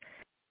was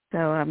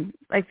so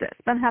like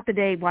spent half the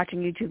day watching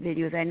YouTube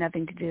videos. I had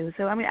nothing to do.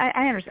 So I mean,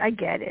 I understand. I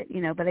get it,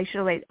 but they should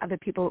have laid other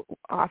people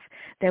off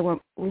that were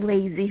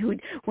lazy.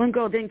 One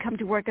girl didn't come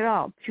to work at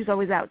all. She was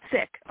always out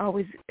sick,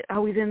 always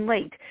in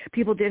late.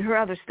 People did her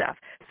other stuff.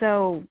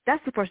 So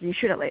that's the person you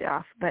should have laid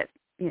off. But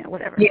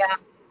whatever. Yeah.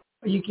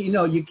 You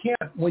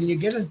can't, when you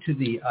get into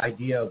the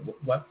idea of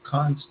what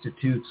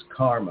constitutes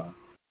karma,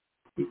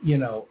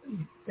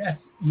 that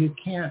you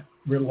can't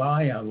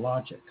rely on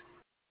logic.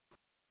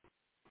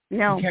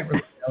 No. You can't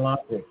rely on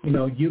logic.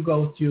 You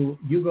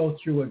go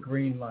through a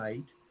green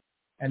light,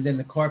 and then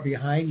the car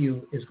behind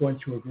you is going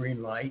through a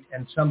green light,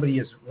 and somebody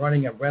is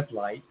running a red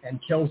light and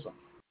kills them.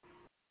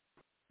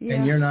 Yeah,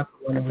 and you're not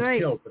the one who was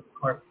killed. But the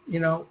car,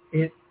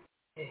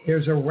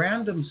 there's a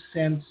random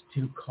sense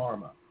to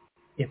karma.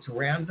 It's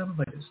random,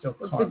 but it's still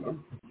karma.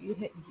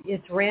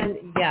 It's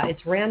random. Yeah,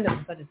 it's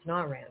random, but it's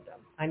not random.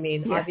 I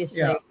mean,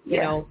 obviously,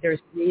 there's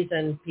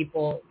reason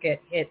people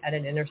get hit at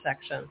an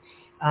intersection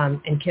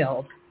and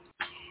killed,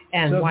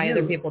 and why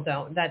other people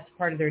don't. That's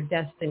part of their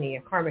destiny,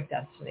 a karmic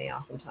destiny,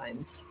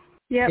 oftentimes.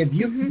 Yeah. If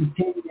you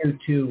continue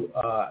to,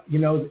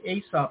 the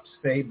Aesop's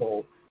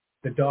fable,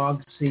 the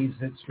dog sees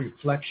its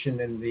reflection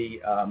in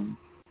the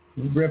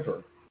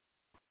river,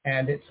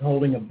 and it's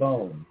holding a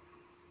bone.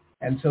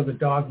 And so the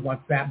dog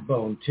wants that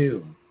bone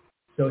too.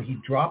 So he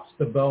drops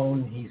the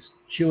bone he's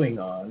chewing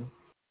on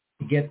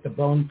to get the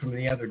bone from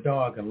the other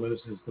dog and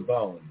loses the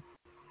bone.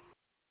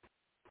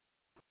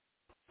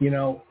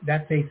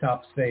 That's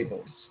Aesop's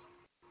fables.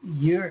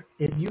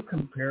 If you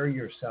compare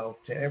yourself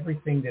to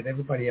everything that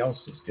everybody else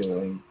is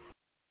doing,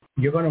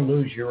 you're going to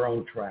lose your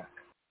own track.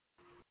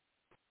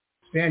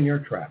 Stay on your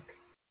track.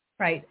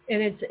 Right.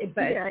 And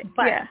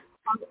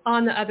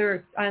on the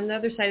other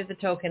side of the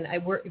token,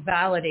 we're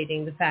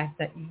validating the fact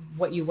that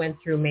what you went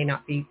through may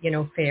not be,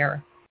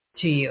 fair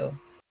to you.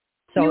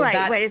 So you're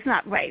right. It's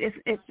not right.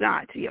 It's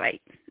not. You're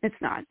right. It's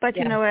not. But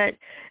you know what?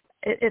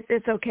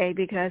 It's okay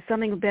because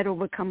something better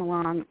will come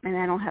along, and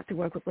I don't have to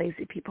work with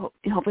lazy people.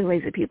 Hopefully,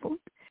 lazy people.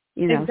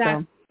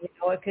 Exactly.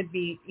 So. It could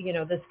be.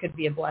 This could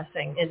be a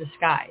blessing in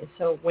disguise.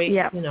 So wait.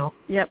 Yep.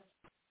 Yep.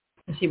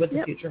 To see what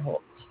the future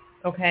holds.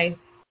 Okay.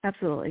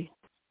 Absolutely.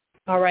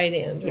 All right,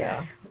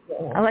 Andrea.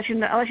 Yeah. I'll let you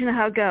know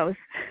how it goes.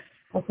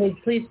 Okay,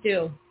 please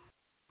do.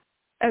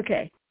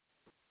 Okay.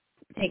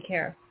 Take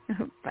care.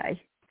 Bye.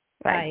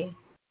 Bye.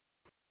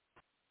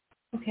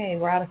 Okay,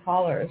 we're out of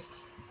callers.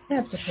 I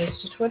have to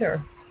post to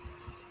Twitter.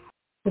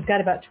 We've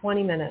got about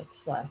 20 minutes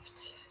left.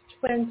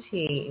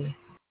 20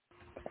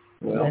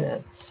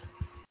 minutes.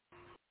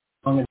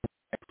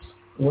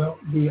 Well,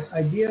 the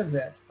idea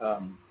that,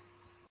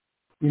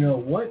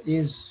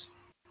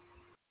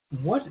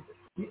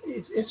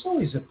 it's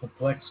always a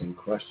perplexing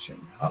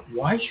question.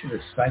 Why should a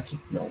psychic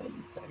know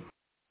anything?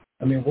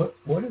 I mean, what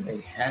do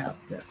they have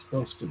that's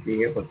supposed to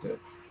be able to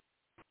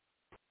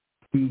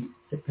be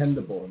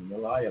dependable and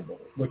reliable,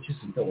 which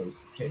isn't always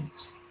the case.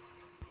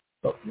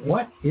 But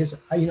what is,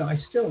 I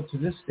still, to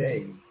this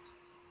day,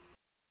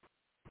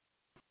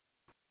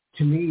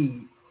 to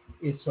me,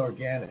 it's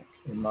organic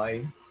in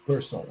my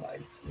personal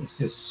life. It's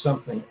just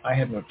something, I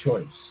had no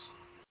choice.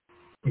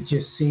 It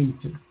just seemed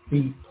to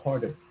be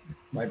part of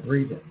my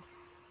breathing.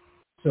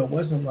 So it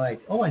wasn't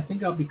like, I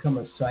think I'll become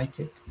a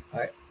psychic.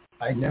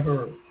 I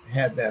never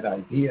had that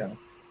idea.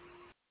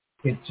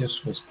 It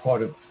just was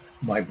part of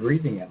my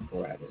breathing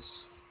apparatus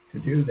to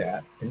do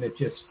that, and it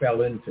just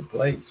fell into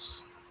place.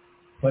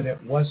 But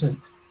it wasn't,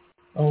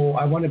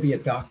 I want to be a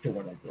doctor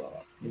when I grow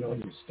up. When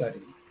you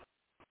study.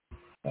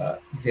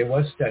 There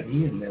was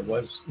study and there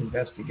was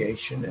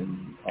investigation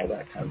and all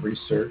that kind of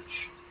research.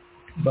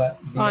 But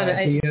the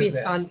idea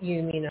that...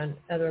 you mean on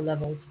other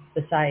levels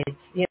besides,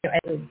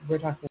 we're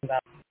talking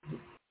about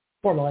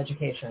formal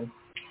education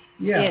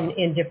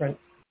in different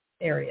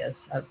areas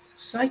of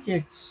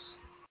psychics,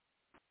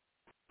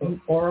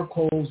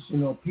 oracles,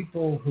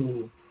 people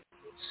who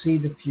see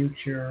the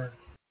future.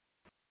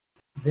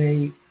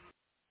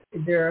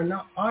 There are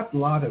not a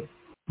lot of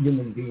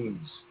human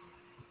beings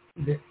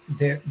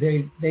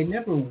they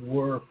never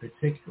were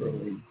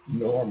particularly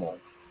normal.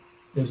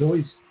 There's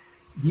always,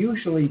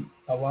 usually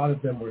a lot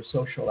of them were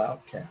social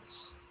outcasts.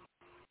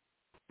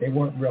 They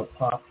weren't real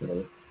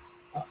popular.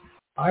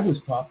 I was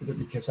popular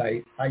because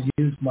I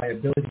used my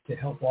ability to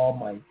help all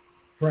my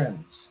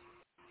friends,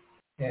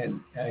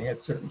 and I had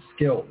certain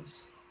skills,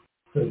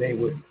 so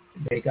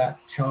they got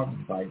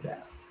charmed by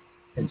that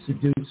and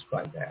seduced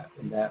by that,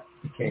 and that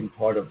became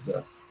part of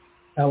the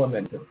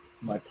element of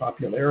my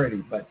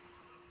popularity. But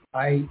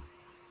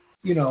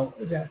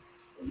that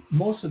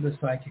most of the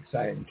psychics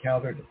I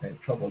encountered had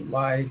troubled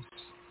lives.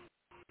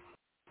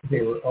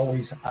 They were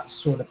always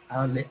sort of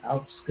on the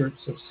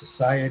outskirts of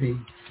society,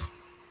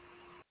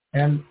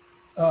 and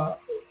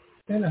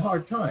in a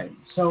hard time.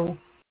 So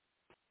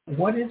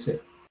what is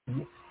it?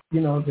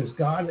 Does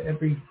God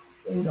every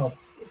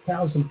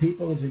 1,000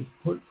 people, does he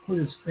put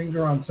his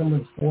finger on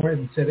someone's forehead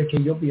and said, okay,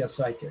 you'll be a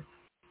psychic?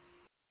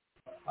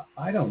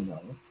 I don't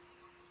know.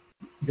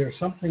 There's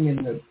something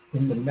in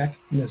the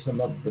mechanism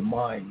of the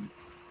mind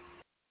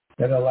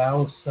that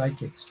allows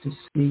psychics to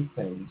see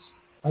things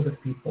other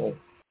people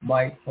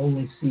might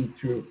only see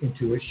through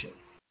intuition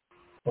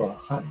or a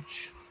hunch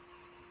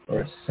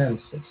or a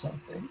sense of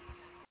something.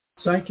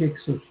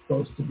 Psychics are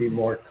supposed to be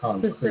more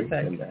concrete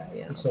than that.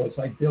 Yeah. So it's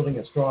like building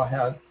a straw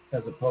house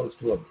as opposed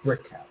to a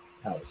brick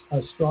house.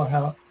 A straw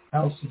house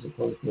as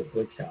opposed to a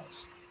brick house.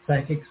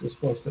 Psychics are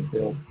supposed to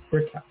build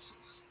brick houses.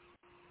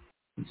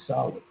 Be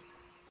solid.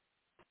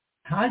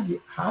 How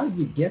do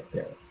you get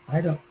there?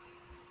 I don't.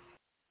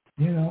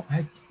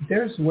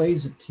 There's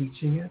ways of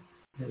teaching it.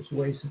 There's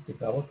ways of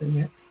developing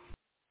it.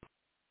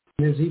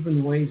 There's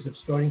even ways of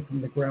starting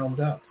from the ground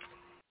up,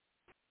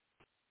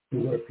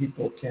 where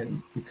people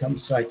can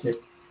become psychic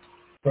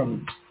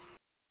from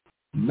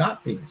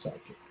not being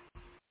psychic.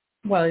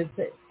 Well,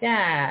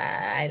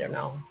 I don't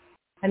know.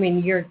 I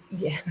mean,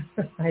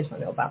 I don't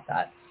know about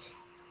that.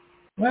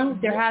 Well,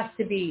 there has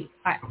to be,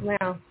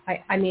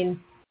 I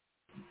mean,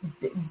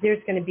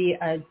 there's going to be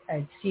a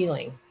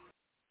ceiling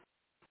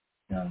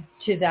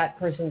to that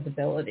person's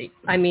ability.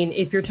 I mean,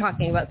 if you're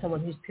talking about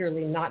someone who's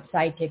purely not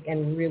psychic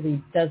and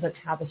really doesn't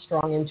have a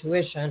strong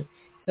intuition,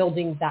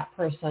 building that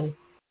person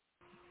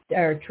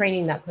or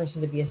training that person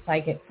to be a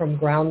psychic from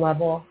ground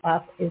level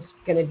up there's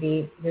going to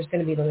be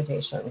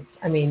limitations.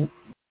 I mean,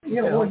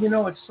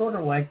 it's sort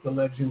of like the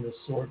legend of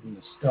Sword and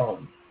the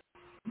Stone,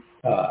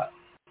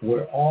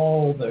 where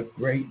all the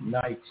great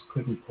knights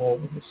couldn't pull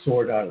the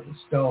sword out of the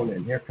stone,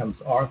 and here comes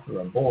Arthur,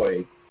 a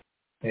boy,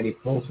 and he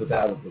pulls it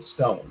out of the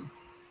stone.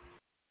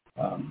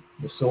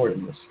 The Sword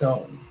and the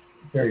Stone,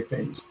 very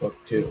famous book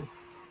too,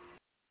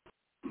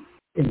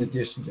 in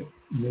addition to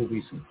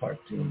movies and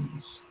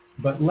cartoons.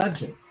 But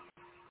legend,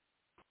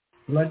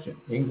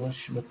 English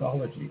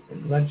mythology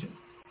and legend.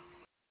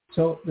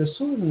 So the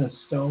Sword and the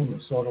Stone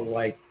is sort of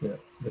like the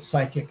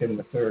psychic and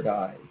the third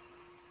eye.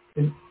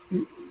 And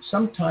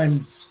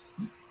sometimes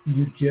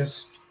you just,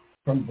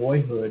 from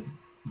boyhood,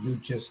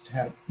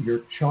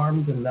 you're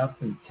charmed enough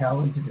and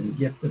talented and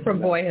gifted from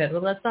enough. Boyhood.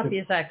 Well, let's not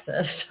be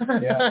sexist.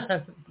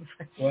 Yeah.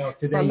 Well,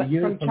 today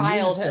from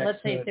childhood.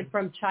 Let's say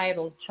from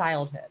childhood.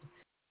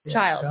 Yeah,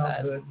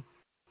 childhood.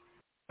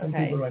 Some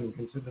people don't even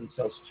consider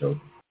themselves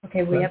children.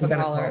 Okay, we have a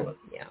caller.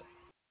 Yeah.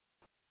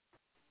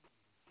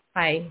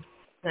 Hi,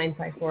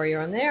 954.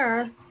 You're on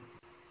there.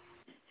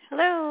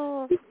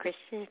 Hello,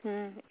 Kristin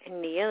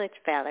and Neil. It's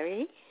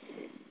Valerie.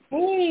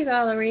 Hey,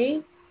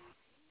 Valerie.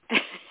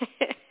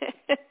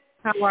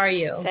 How are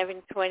you?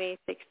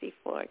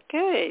 7/20/64.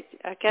 Good.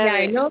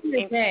 I know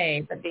your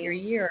day, but your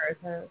year,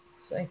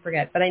 I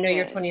forget. But I know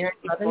you're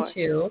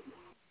 29/11/2.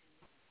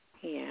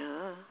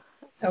 Yeah.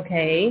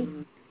 Okay.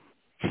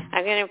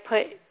 I'm going to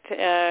put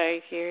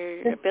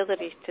your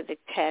abilities to the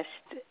test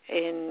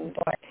and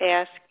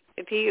ask,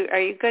 are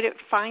you good at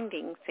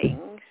finding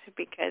things?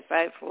 Because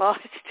I've lost,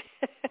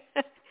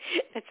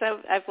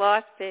 I've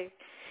lost a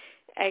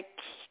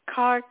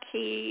car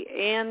key,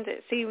 and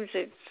it seems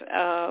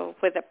it's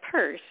with a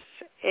purse,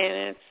 and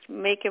it's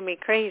making me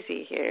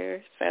crazy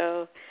here.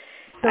 So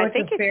I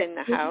think it's in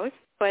the house,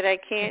 but I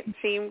can't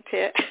seem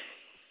to.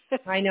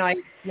 I know, I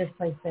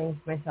misplace things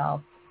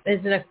myself. Is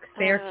it a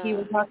spare key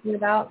we're talking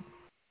about?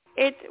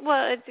 It's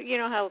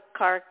how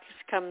cars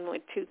come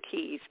with two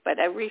keys, but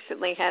I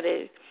recently had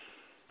to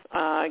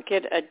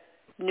get a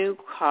new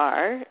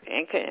car,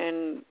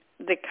 and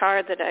the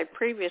car that I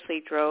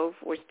previously drove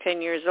was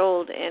 10 years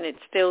old, and it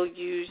still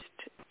used,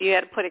 you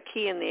had to put a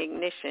key in the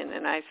ignition,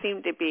 and I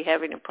seem to be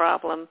having a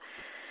problem.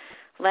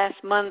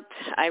 Last month,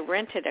 I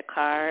rented a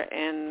car,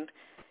 and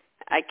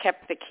I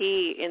kept the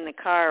key in the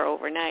car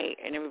overnight,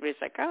 and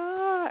everybody's like,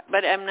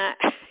 but I'm not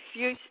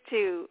used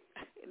to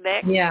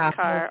that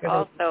car.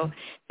 Also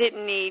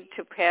didn't need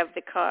to have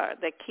the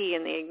key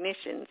in the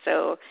ignition,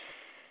 so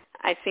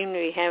I seem to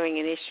be having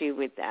an issue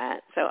with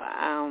that. So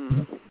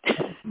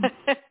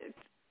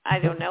I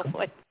don't know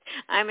what.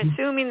 I'm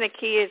assuming the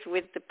key is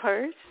with the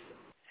purse.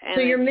 And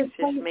so you're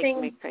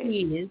misplacing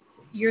keys.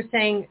 You're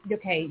saying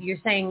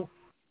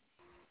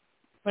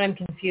what I'm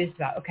confused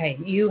about. Okay,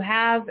 you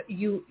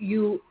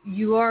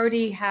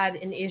already had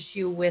an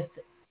issue with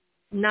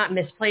not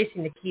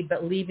misplacing the key,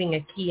 but leaving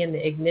a key in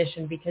the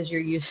ignition because you're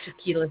used to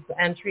keyless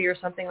entry or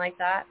something like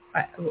that?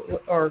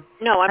 Or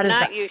no, I'm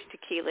not used to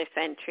keyless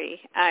entry.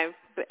 I've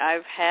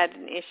had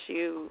an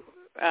issue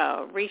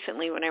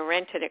recently when I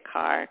rented a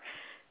car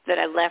that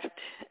I left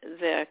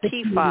the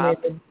key fob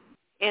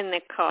in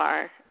the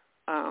car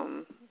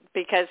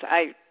because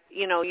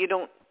you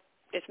don't.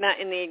 It's not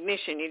in the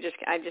ignition.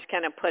 I just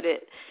kind of put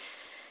it.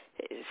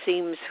 It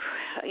seems,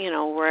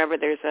 wherever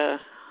there's a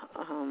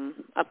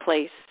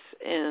place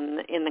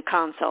in the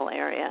console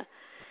area,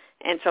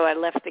 and so I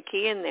left the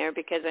key in there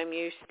because I'm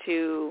used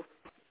to,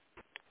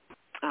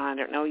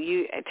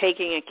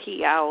 taking a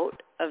key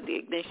out of the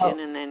ignition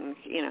and then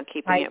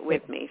keeping it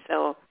with me.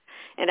 So,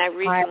 and I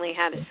recently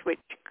had to switch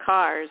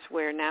cars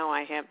where now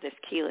I have this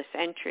keyless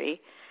entry,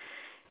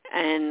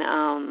 and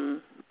I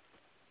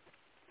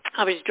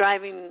was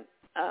driving.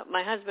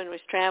 My husband was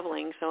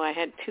traveling, so I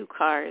had two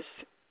cars,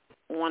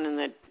 one in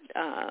the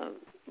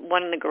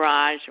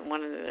garage and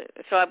one in the.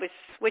 So I was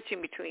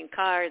switching between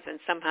cars, and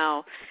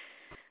somehow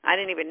I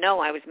didn't even know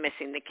I was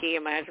missing the key.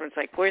 And my husband's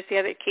like, "Where's the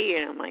other key?"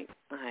 And I'm like,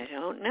 "I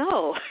don't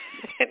know."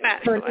 and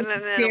then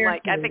I'm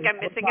like, "I think I'm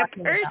missing a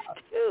purse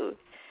too."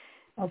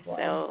 Oh boy!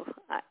 So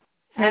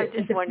I'm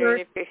just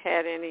wondering if you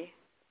had any.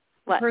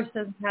 The purse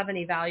doesn't have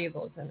any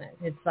valuables in it.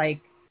 It's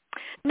like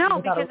no,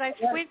 because I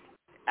switched.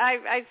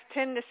 I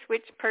tend to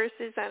switch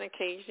purses on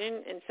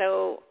occasion, and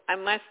so I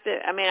must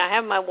have, I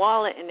have my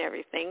wallet and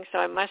everything, so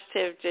I must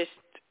have just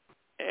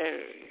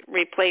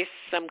replaced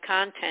some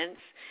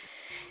contents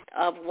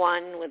of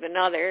one with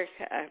another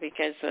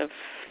because of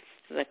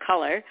the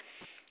color.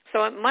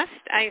 So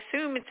I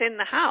assume it's in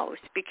the house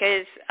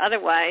because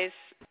otherwise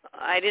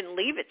I didn't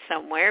leave it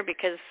somewhere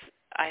because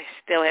I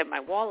still have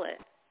my wallet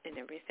and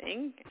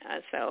everything.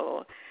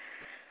 So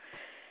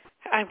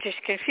I'm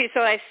just confused.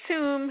 So I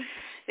assume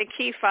the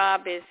key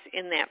fob is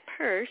in that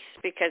purse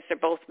because they're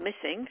both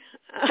missing.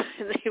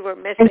 They were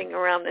missing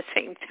around the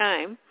same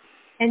time.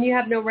 And you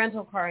have no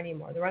rental car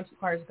anymore. The rental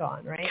car is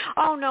gone, right?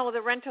 Oh, no,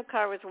 the rental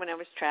car was when I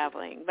was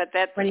traveling. But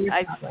that's when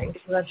you're traveling,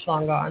 so that's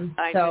long gone.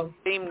 I just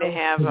seem to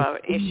have an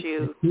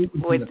issue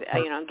with,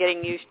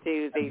 getting used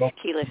to the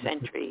keyless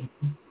entry.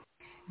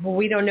 Well,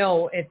 we don't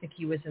know if the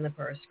key was in the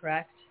purse,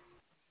 correct?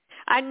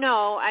 I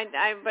know,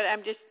 but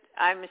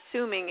I'm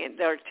assuming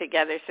they're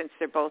together since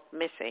they're both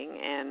missing,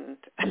 and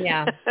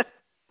yeah.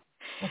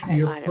 Okay.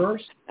 Your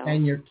purse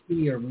and your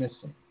key are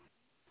missing.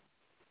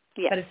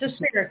 Yes. But it's a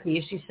spare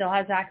key. She still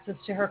has access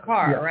to her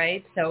car,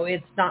 right? So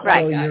it's not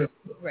right. like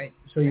right.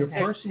 So your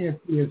purse and your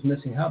key is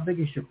missing. How big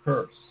is your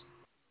purse?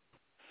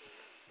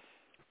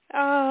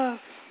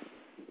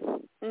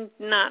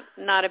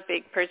 Not a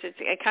big purse.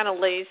 It kind of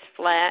lays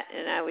flat,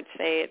 and I would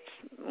say it's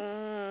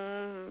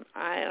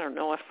I don't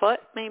know, a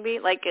foot maybe.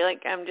 Like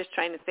I'm just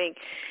trying to think.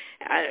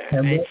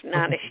 It's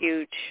not a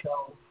huge.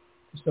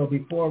 So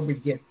before we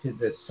get to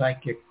the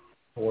psychic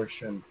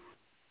portion,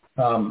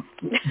 when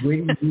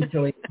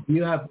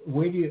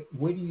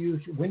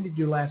did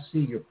you last see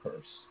your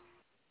purse?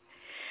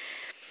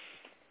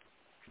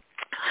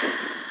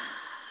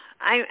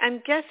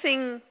 I'm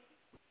guessing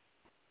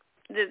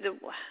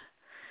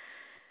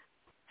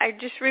I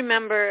just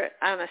remember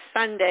on a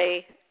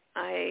Sunday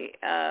I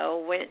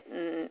went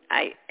and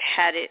I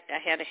had a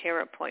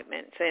hair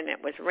appointment, and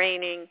it was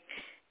raining,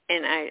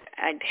 and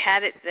I'd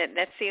had it.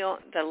 That's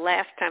the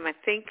last time I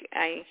think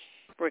I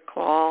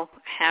recall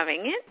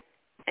having it,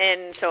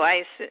 and so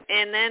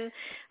then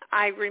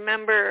I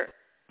remember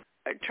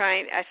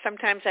trying.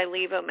 Sometimes I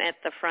leave them at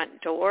the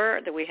front door.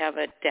 That we have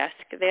a desk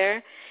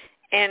there,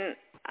 and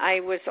I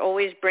was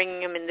always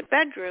bringing them in the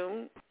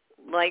bedroom.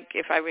 Like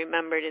if I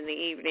remembered in the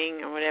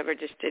evening or whatever,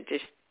 just to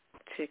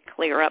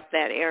clear up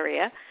that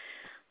area.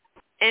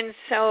 And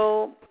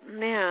so,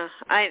 that's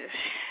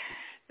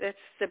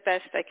the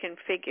best I can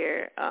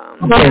figure.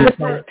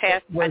 This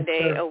past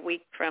Monday, a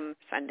week from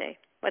Sunday.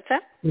 What's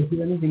that? Is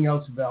there anything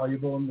else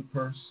valuable in the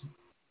purse?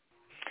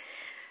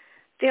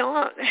 I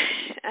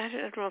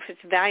don't know if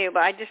it's valuable.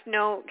 I just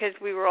know because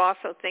we were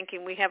also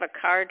thinking we have a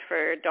card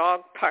for a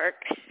dog park,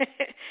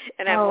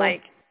 and I'm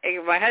like.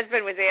 My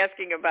husband was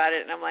asking about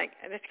it, and I'm like,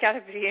 it's got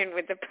to be in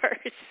with the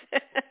purse.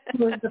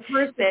 Was the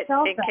purse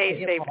itself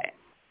valuable?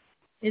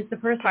 Is the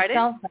purse itself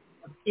valuable?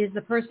 Is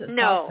the purse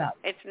itself valuable?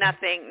 It's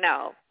nothing.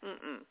 No.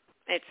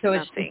 It's so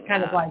nothing. It's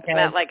kind of like it's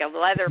not like a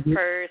leather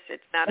purse.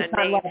 It's not a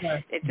name.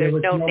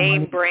 There's no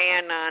name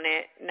brand on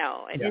it.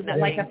 No. It's Is it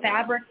like a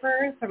fabric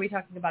purse? Are we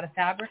talking about a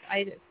fabric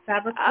purse?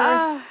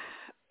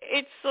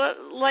 It's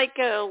like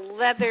a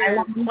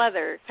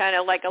leather, kind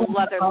of like a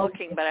leather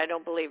looking, but I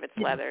don't believe it's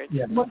leather.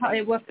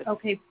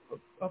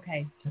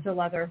 Okay, it's a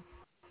leather.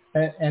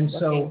 And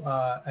so,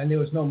 and there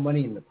was no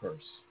money in the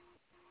purse.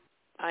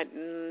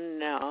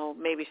 No,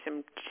 maybe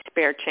some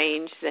spare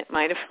change that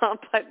might have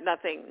helped, but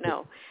nothing.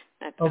 No,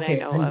 not that I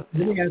know of.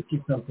 Let me ask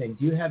you something.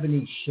 Do you have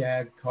any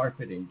shag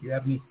carpeting? Do you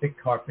have any thick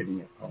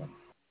carpeting at home?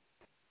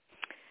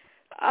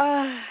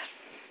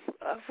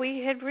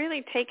 We had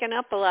really taken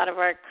up a lot of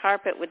our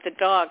carpet with the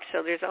dog,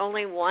 so there's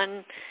only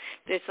one.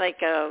 There's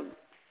like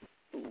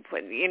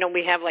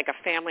we have like a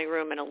family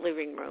room and a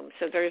living room,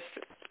 so there's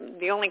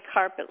the only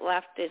carpet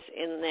left is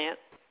in that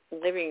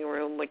living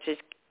room, which is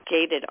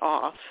gated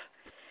off.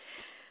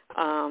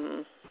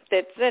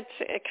 That's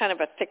kind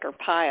of a thicker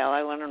pile.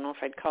 I don't know if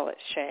I'd call it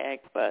shag,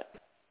 but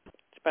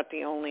it's about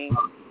the only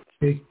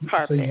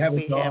carpet we have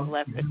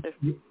left.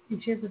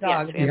 She has a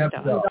dog. Yes, we have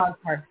a dog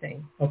park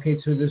thing. Okay,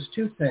 so there's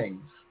two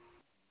things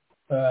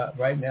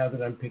right now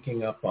that I'm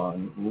picking up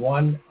on.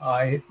 One,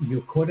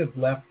 you could have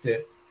left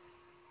it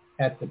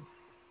at the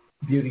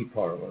beauty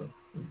parlor,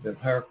 the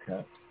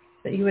haircut.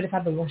 But she would have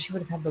had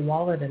the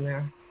wallet in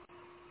there.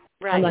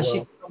 Right. Unless she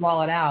took the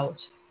wallet out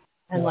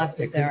and left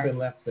it there. It could have been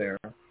left there.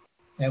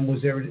 And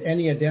was there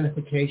any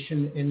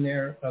identification in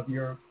there of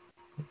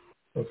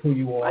who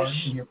you are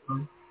in your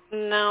phone?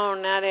 No,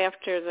 not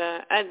after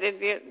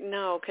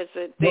no, because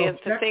the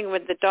thing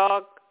with the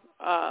dog.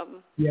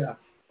 Yeah,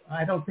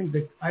 I don't think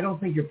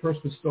your purse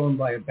was stolen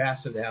by a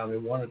basset hound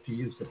and wanted to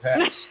use the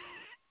pass.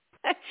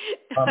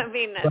 I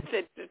mean,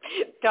 the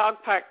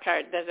dog park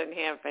card doesn't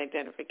have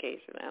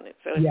identification on it,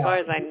 so as far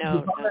as I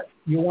know,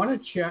 you want to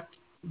check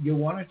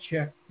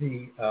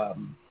the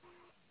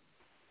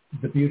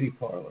beauty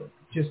parlor.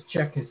 Just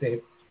check if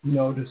they've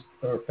noticed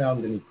or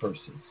found any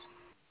purses.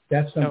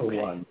 That's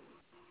number one.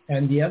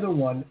 And the other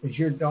one, is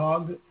your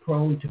dog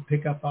prone to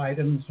pick up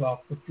items off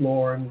the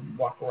floor and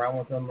walk around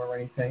with them or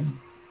anything?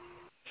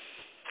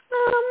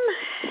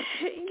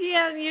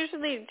 Yeah,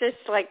 usually just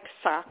like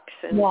socks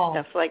and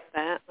stuff like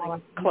that,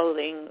 like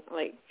clothing,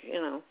 like,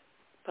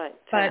 but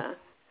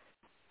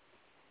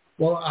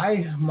well,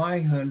 my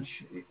hunch,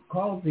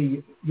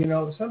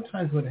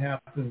 sometimes what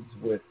happens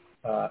with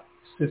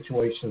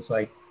situations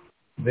like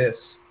this,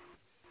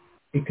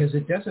 because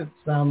it doesn't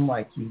sound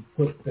like you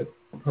put the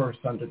purse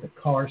under the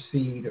car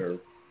seat or,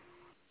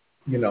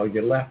 you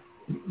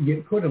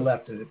could have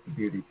left it at the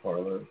beauty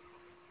parlor,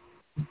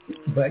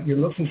 but you're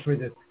looking for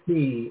the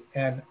key,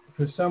 and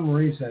for some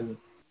reason,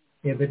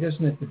 if it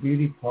isn't at the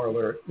beauty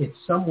parlor, it's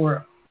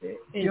somewhere,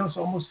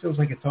 almost feels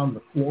like it's on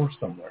the floor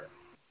somewhere.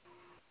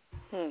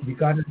 You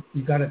got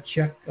to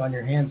check on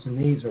your hands and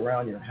knees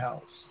around your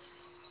house,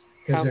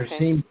 because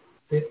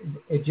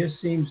it just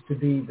seems to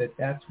be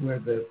that's where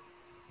the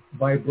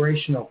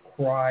vibrational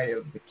cry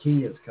of the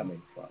key is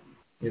coming from.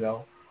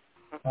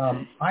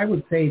 I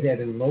would say that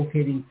in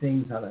locating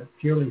things on a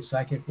purely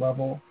psychic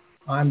level,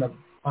 on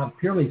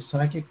purely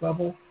psychic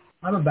level,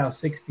 I'm about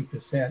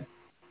 60%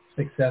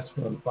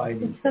 successful in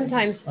finding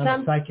things on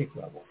a psychic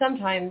level.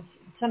 Sometimes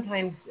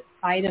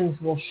items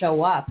will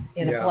show up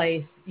in a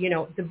place.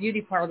 The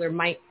beauty parlor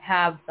might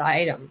have the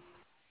item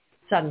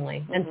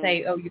suddenly and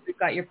say, "Oh, you've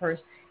got your purse."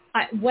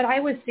 What I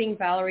was seeing,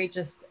 Valerie,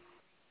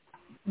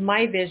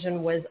 my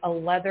vision was a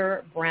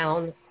leather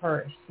brown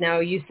purse. Now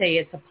you say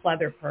it's a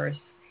pleather purse.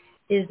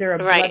 Is there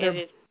a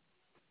leather?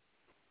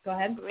 Go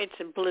ahead. It's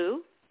a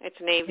blue. It's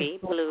navy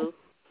blue.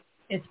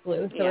 It's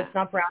blue, so it's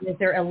not brown. Is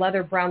there a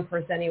leather brown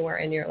purse anywhere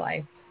in your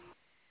life?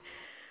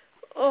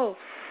 Oh,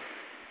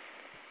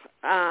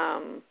 I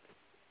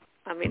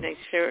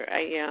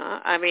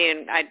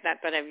mean, not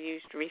that I've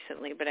used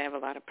recently, but I have a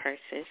lot of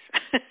purses.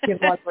 You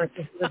have a lot of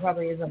purses. There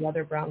probably is a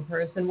leather brown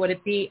purse. And would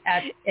it be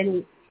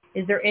do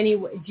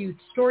you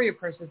store your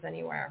purses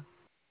anywhere?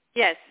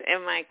 Yes,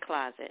 in my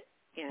closet.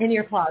 Yeah. In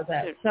your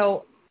closet.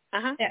 So,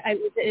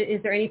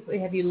 is there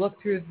have you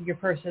looked through your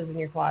purses in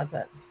your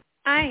closet?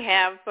 I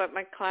have, but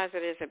my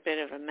closet is a bit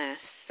of a mess.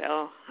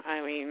 So,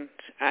 I mean,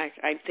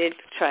 I did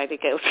try to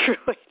go through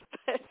it.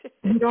 But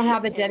you don't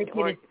have a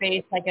dedicated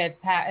space like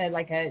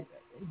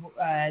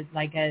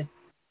a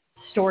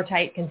store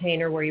type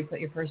container where you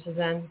put your purses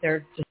in.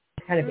 They're just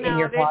kind of in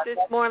your closet.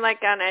 No, it's more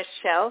like on a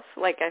shelf.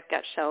 Like I've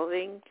got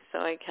shelving, so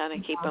I kind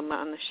of keep them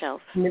on the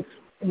shelf.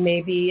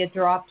 Maybe it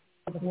dropped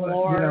to the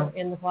floor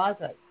in the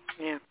closet.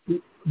 Yeah.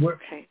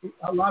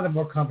 A lot of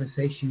our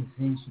conversation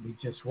seems to be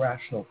just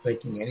rational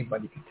thinking.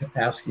 Anybody could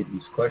ask you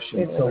these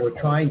questions. So we're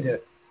trying to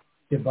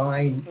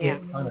divine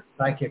it on a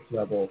psychic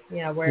level.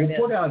 Yeah, where we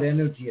put out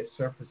energy at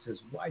surfaces.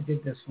 I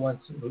did this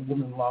once. The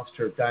woman lost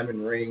her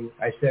diamond ring.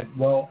 I said,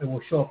 well, it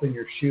will show up in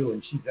your shoe.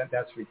 And she said,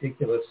 that's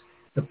ridiculous.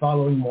 The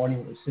following morning,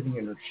 it was sitting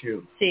in her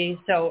shoe. See,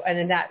 so,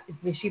 and then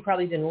she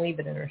probably didn't leave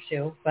it in her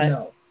shoe. But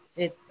no.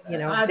 It,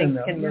 I don't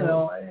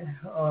know.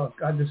 Oh,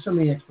 God, there's so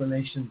many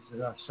explanations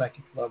at our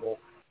psychic level.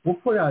 We'll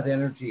put out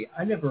energy.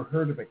 I never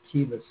heard of a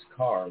keyless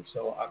car,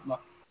 so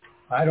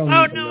I don't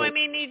even know. I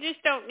mean, you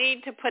just don't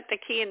need to put the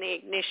key in the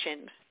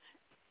ignition.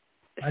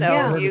 So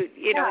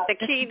the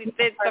key,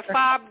 the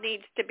fob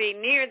needs to be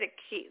near the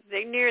key,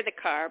 near the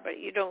car, but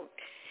you don't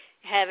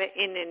have it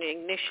in an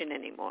ignition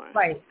anymore.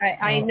 Right.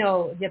 I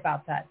know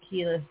about that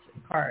keyless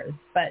cars,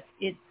 but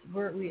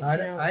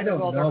I don't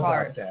know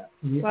about that.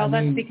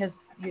 That's because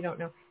you don't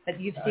know. But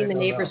you've seen the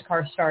neighbor's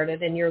car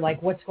started, and you're like,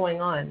 "What's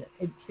going on?"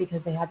 It's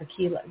because they have a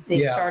key.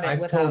 They started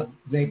without. I told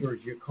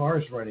neighbors, "Your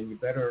car's running. You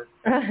better."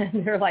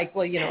 And they're like,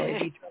 "Well, if you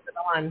turn it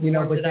on."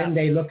 But then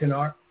they look in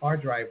our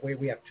driveway.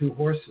 We have 2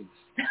 horses.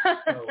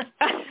 So.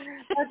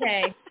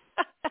 Okay.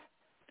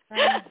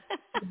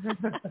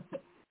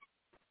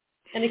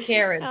 And a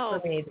carriage for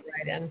me to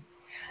ride in.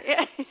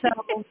 Yeah. So.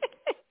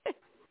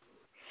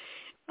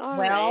 All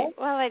right.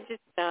 Well, I just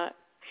thought.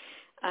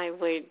 I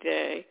would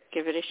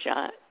give it a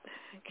shot.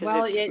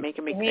 Well, it's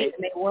making me crazy. It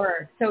may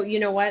work. So you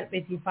know what?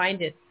 If you find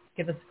it,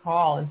 give us a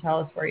call and tell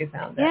us where you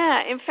found it.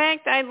 Yeah, in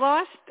fact, I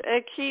lost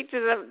a key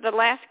to the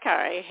last car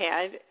I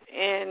had,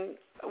 and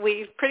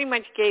we pretty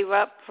much gave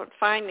up for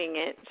finding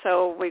it.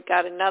 So we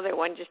got another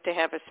one just to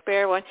have a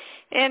spare one,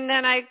 and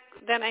then I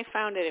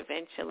found it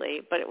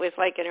eventually. But it was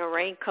like in a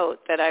raincoat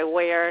that I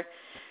wear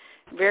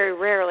very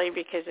rarely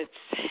because it's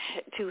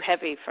too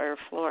heavy for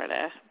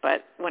Florida.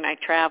 But when I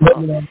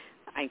travel,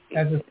 I do.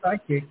 As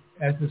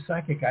a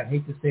psychic, I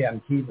hate to say I'm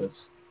keyless,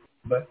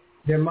 but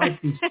there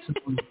might be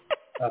some.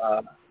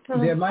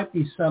 There might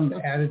be some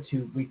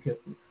attitude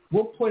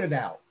we'll put it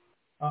out.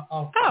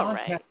 I'll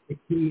contact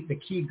the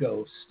key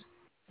ghost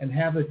and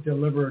have it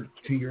delivered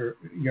to your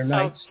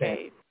nightstand.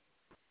 Okay.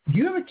 Do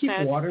you ever keep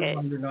water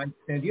on your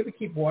nightstand? Do you ever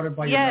keep water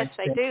by your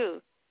nightstand? Yes, I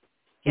do.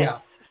 Yes. Yeah.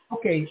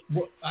 Okay.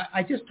 Well,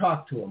 I just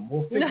talked to him.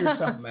 We'll figure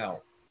something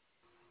out.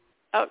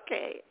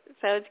 Okay.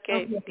 Sounds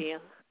good. Okay. Deal.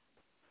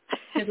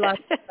 Good luck.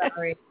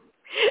 Sorry.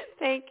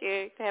 Thank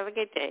you. Have a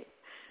good day.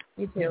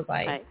 You too.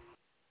 Bye. Bye.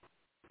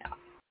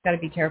 Got to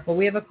be careful.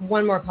 We have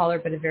one more caller,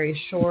 but a very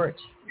short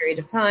period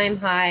of time.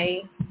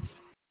 Hi.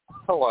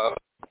 Hello.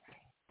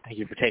 Thank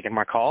you for taking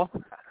my call.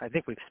 I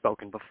think we've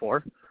spoken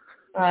before.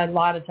 A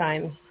lot of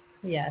times,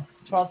 yes.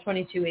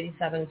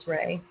 122287 is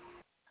Ray.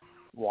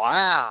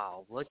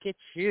 Wow, look at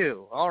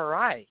you. All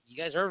right. You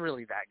guys are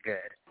really that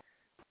good.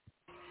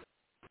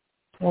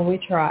 Well, we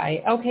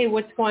try. Okay,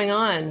 what's going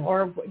on?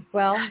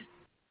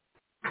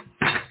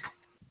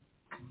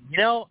 You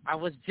know, I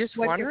was just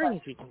wondering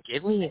if you can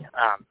give me,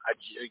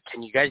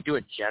 can you guys do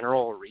a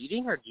general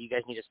reading, or do you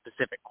guys need a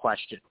specific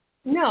question?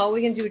 No,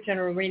 we can do a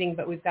general reading,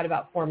 but we've got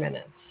about 4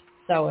 minutes.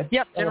 So it's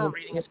general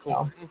reading is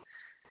cool.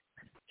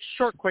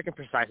 Short, quick, and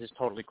precise is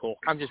totally cool.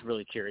 I'm just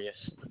really curious.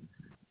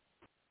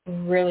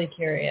 Really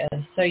curious.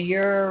 So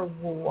you're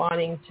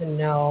wanting to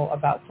know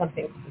about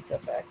something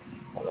specific.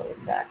 Hold on a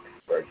sec.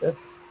 We're just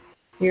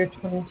year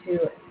 22,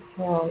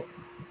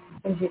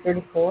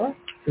 34?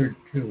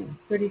 32.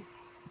 30.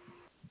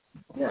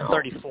 No.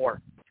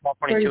 34.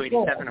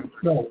 122287.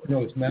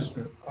 No, it's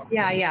Master.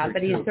 Yeah,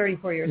 but he's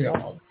 34 years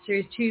old. So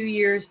he's 2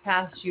 years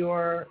past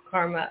your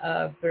karma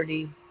of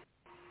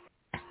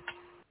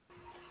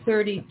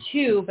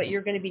 32, but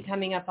you're going to be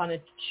coming up on a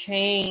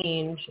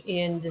change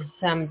in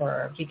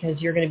December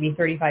because you're going to be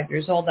 35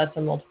 years old. That's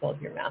a multiple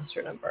of your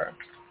master number.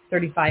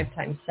 35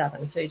 times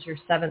 7. So it's your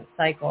 7th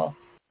cycle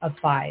of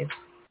 5.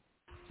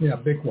 Yeah,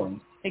 big one.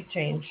 Big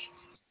change.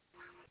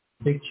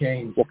 Big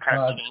change. What kind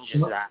of change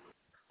is that?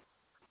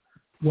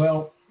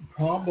 Well,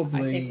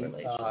 probably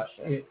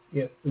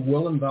it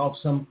will involve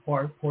some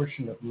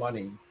portion of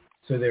money.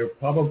 So there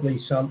probably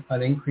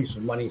an increase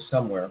of money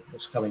somewhere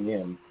that's coming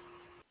in.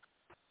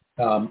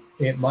 There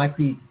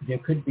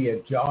could be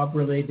a job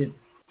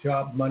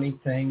money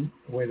thing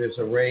where there's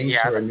a raise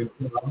or a new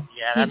job.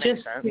 Yeah, that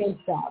makes sense.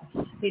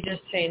 He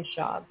just changed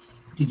jobs.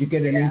 Did you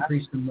get an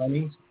increase in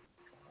money?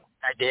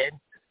 I did.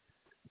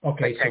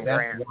 Okay, like so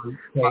that's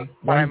 $10,000.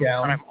 one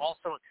down. But I'm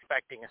also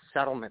expecting a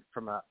settlement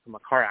from a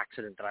car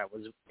accident that I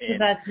was in. So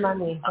that's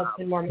money. That's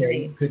more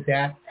money. Could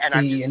that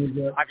be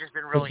anywhere? I've just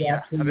been really,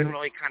 I've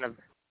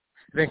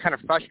been kind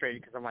of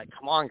frustrated because I'm like,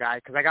 come on, guys,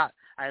 because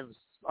I was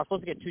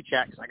supposed to get 2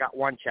 checks. I got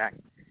 1 check.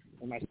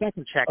 And my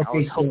second check, I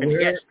was hoping to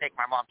get to take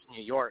my mom to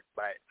New York,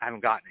 but I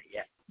haven't gotten it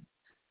yet.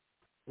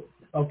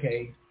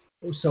 Okay.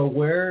 So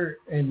where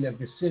in the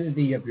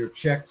vicinity of your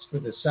checks for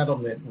the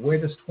settlement, where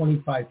does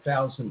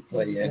 $25,000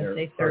 play in or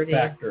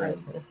factor in? I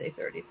was going to say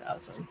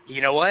 $30,000.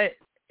 You know what?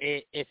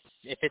 If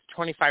it's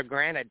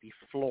 $25,000, I'd be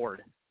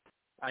floored.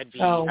 I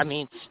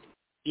mean,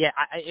 yeah,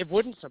 it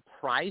wouldn't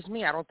surprise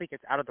me. I don't think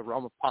it's out of the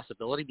realm of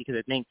possibility because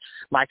I think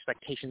my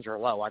expectations are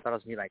low. I thought it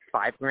was going to be like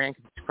 $5,000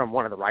 from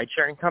one of the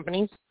ride-sharing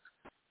companies.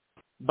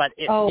 But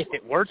if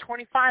it were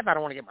 25, I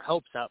don't want to get my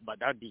hopes up, but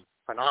that would be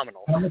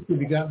phenomenal. How much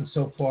have you gotten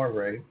so far,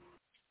 Ray?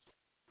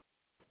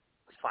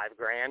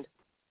 $5,000.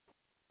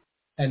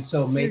 And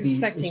so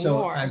maybe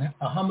more.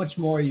 How much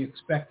more are you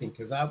expecting?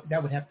 Because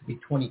that would have to be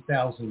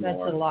 20,000 more.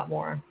 That's a lot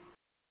more.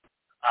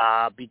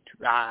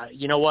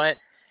 You know what?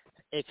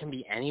 It can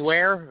be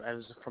anywhere,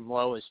 as from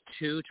low as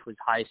 2 to as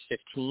high as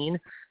 15.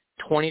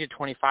 20 to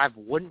 25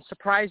 wouldn't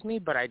surprise me,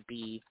 but I'd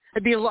be a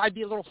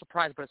little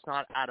surprised, but it's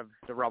not out of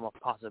the realm of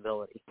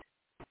possibility.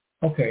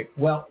 Okay.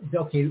 Well,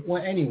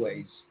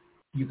 anyways,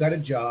 you got a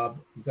job,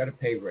 you got a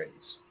pay raise.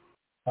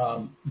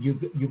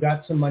 You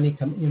got some money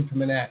coming in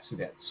from an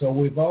accident. So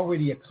we've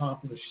already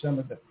accomplished some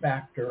of the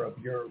factor of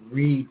your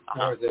read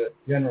or the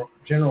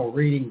general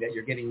reading that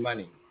you're getting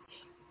money.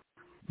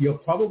 You'll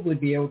probably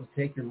be able to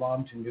take your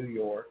mom to New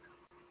York,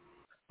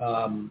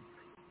 and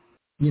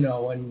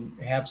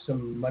have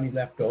some money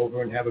left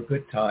over and have a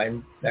good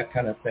time, that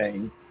kind of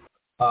thing.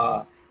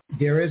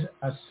 There is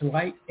a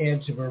slight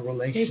edge of a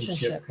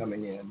relationship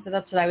coming in. So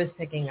that's what I was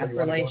picking up,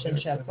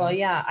 relationship. Well,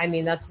 yeah, I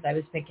mean, that's what I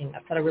was picking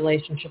up, that a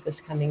relationship is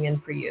coming in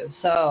for you.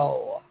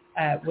 So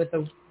with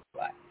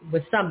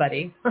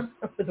somebody,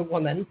 with a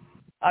woman,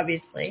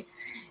 obviously,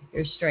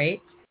 you're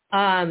straight.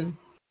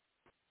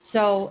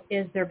 So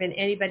has there been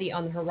anybody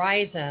on the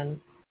horizon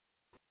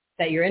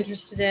that you're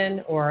interested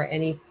in, or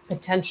any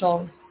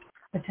potential?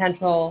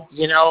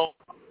 You know,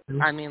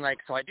 I mean, like,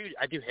 so I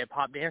do hip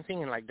hop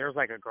dancing, and like, there's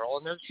like a girl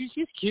in there.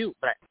 She's cute,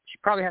 but she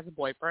probably has a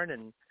boyfriend,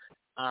 and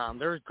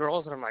there's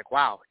girls that I'm like,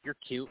 wow, you're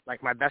cute.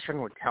 Like, my best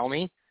friend would tell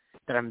me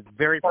that I'm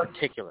very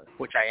particular,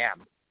 which I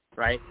am,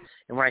 right?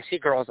 And when I see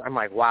girls, I'm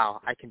like,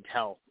 wow, I can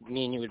tell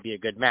me and you would be a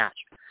good match.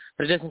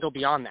 But it doesn't go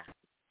beyond that,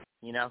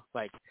 you know?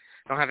 Like,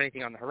 I don't have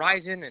anything on the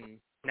horizon, and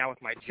now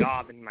with my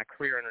job and my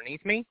career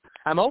underneath me,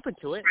 I'm open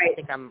to it. Right. I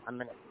think I'm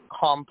in a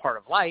calm part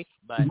of life,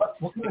 but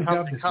what it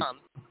comes to come.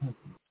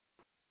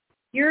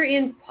 You're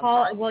in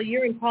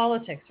you're in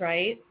politics,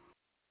 right?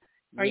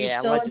 Are you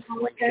still in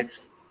politics?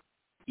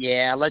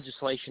 Yeah,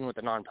 legislation with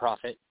a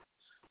nonprofit.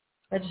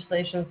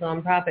 Legislation's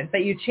nonprofit,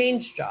 but you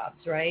changed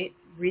jobs, right?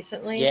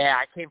 Recently? Yeah,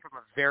 I came from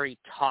a very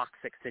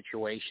toxic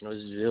situation.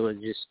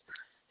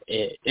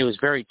 It was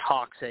very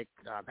toxic.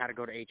 Had to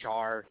go to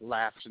HR,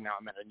 left, and now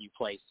I'm at a new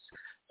place.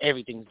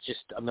 Everything's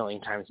just a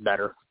million times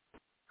better.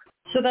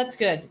 So that's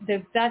good.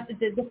 The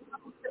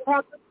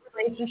problem with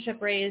relationship,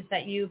 Ray, is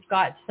that you've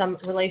got some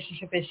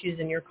relationship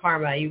issues in your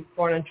karma. You're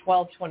born on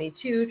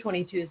 12/22.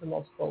 22 is a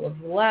multiple of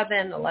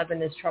 11.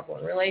 11 is trouble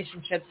in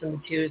relationships, and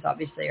the 2s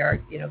obviously are,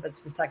 that's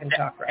the second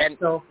chakra.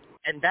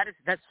 And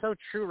that's so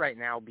true right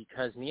now,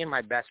 because me and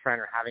my best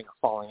friend are having a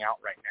falling out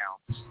right now.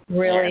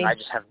 Really? And I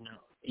just have no.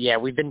 Yeah,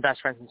 we've been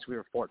best friends since we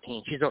were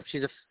 14.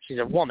 She's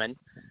a woman,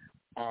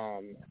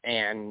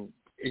 and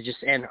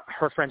and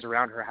her friends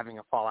around her having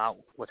a fallout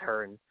with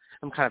her, and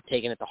I'm kind of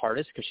taking it the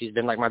hardest because she's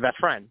been like my best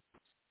friend.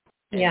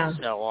 And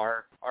so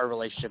our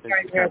relationship has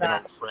kind of been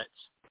on the fritz.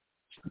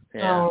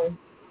 Yeah. Oh,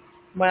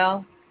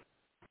 well,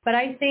 but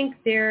I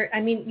think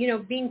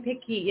being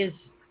picky is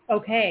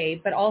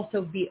okay, but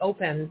also be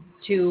open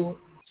to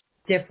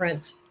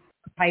different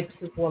types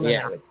of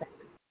women, I would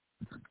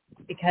say.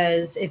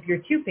 Because if you're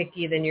too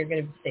picky, then you're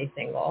going to stay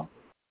single.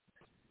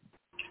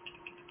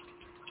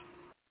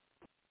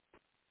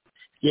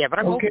 Yeah, but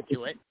I'm open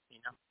to it,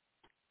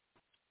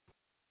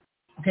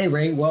 Okay,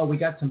 Ray. Well, we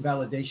got some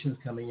validations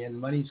coming in.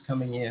 Money's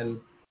coming in.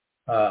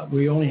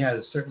 We only had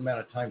a certain amount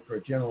of time for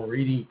a general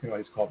reading. You can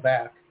always call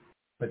back.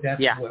 But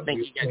that's what thank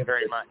you guys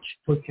very much.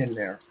 Put in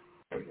there.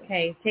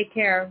 Okay, take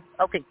care.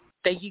 Okay,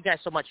 thank you guys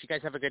so much. You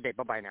guys have a good day.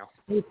 Bye-bye now.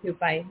 You too.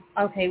 Bye.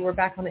 Okay, we're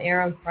back on the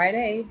air on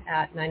Friday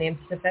at 9 a.m.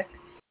 Pacific,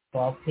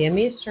 12 p.m.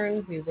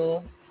 Eastern. We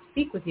will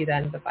speak with you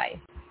then. Bye-bye.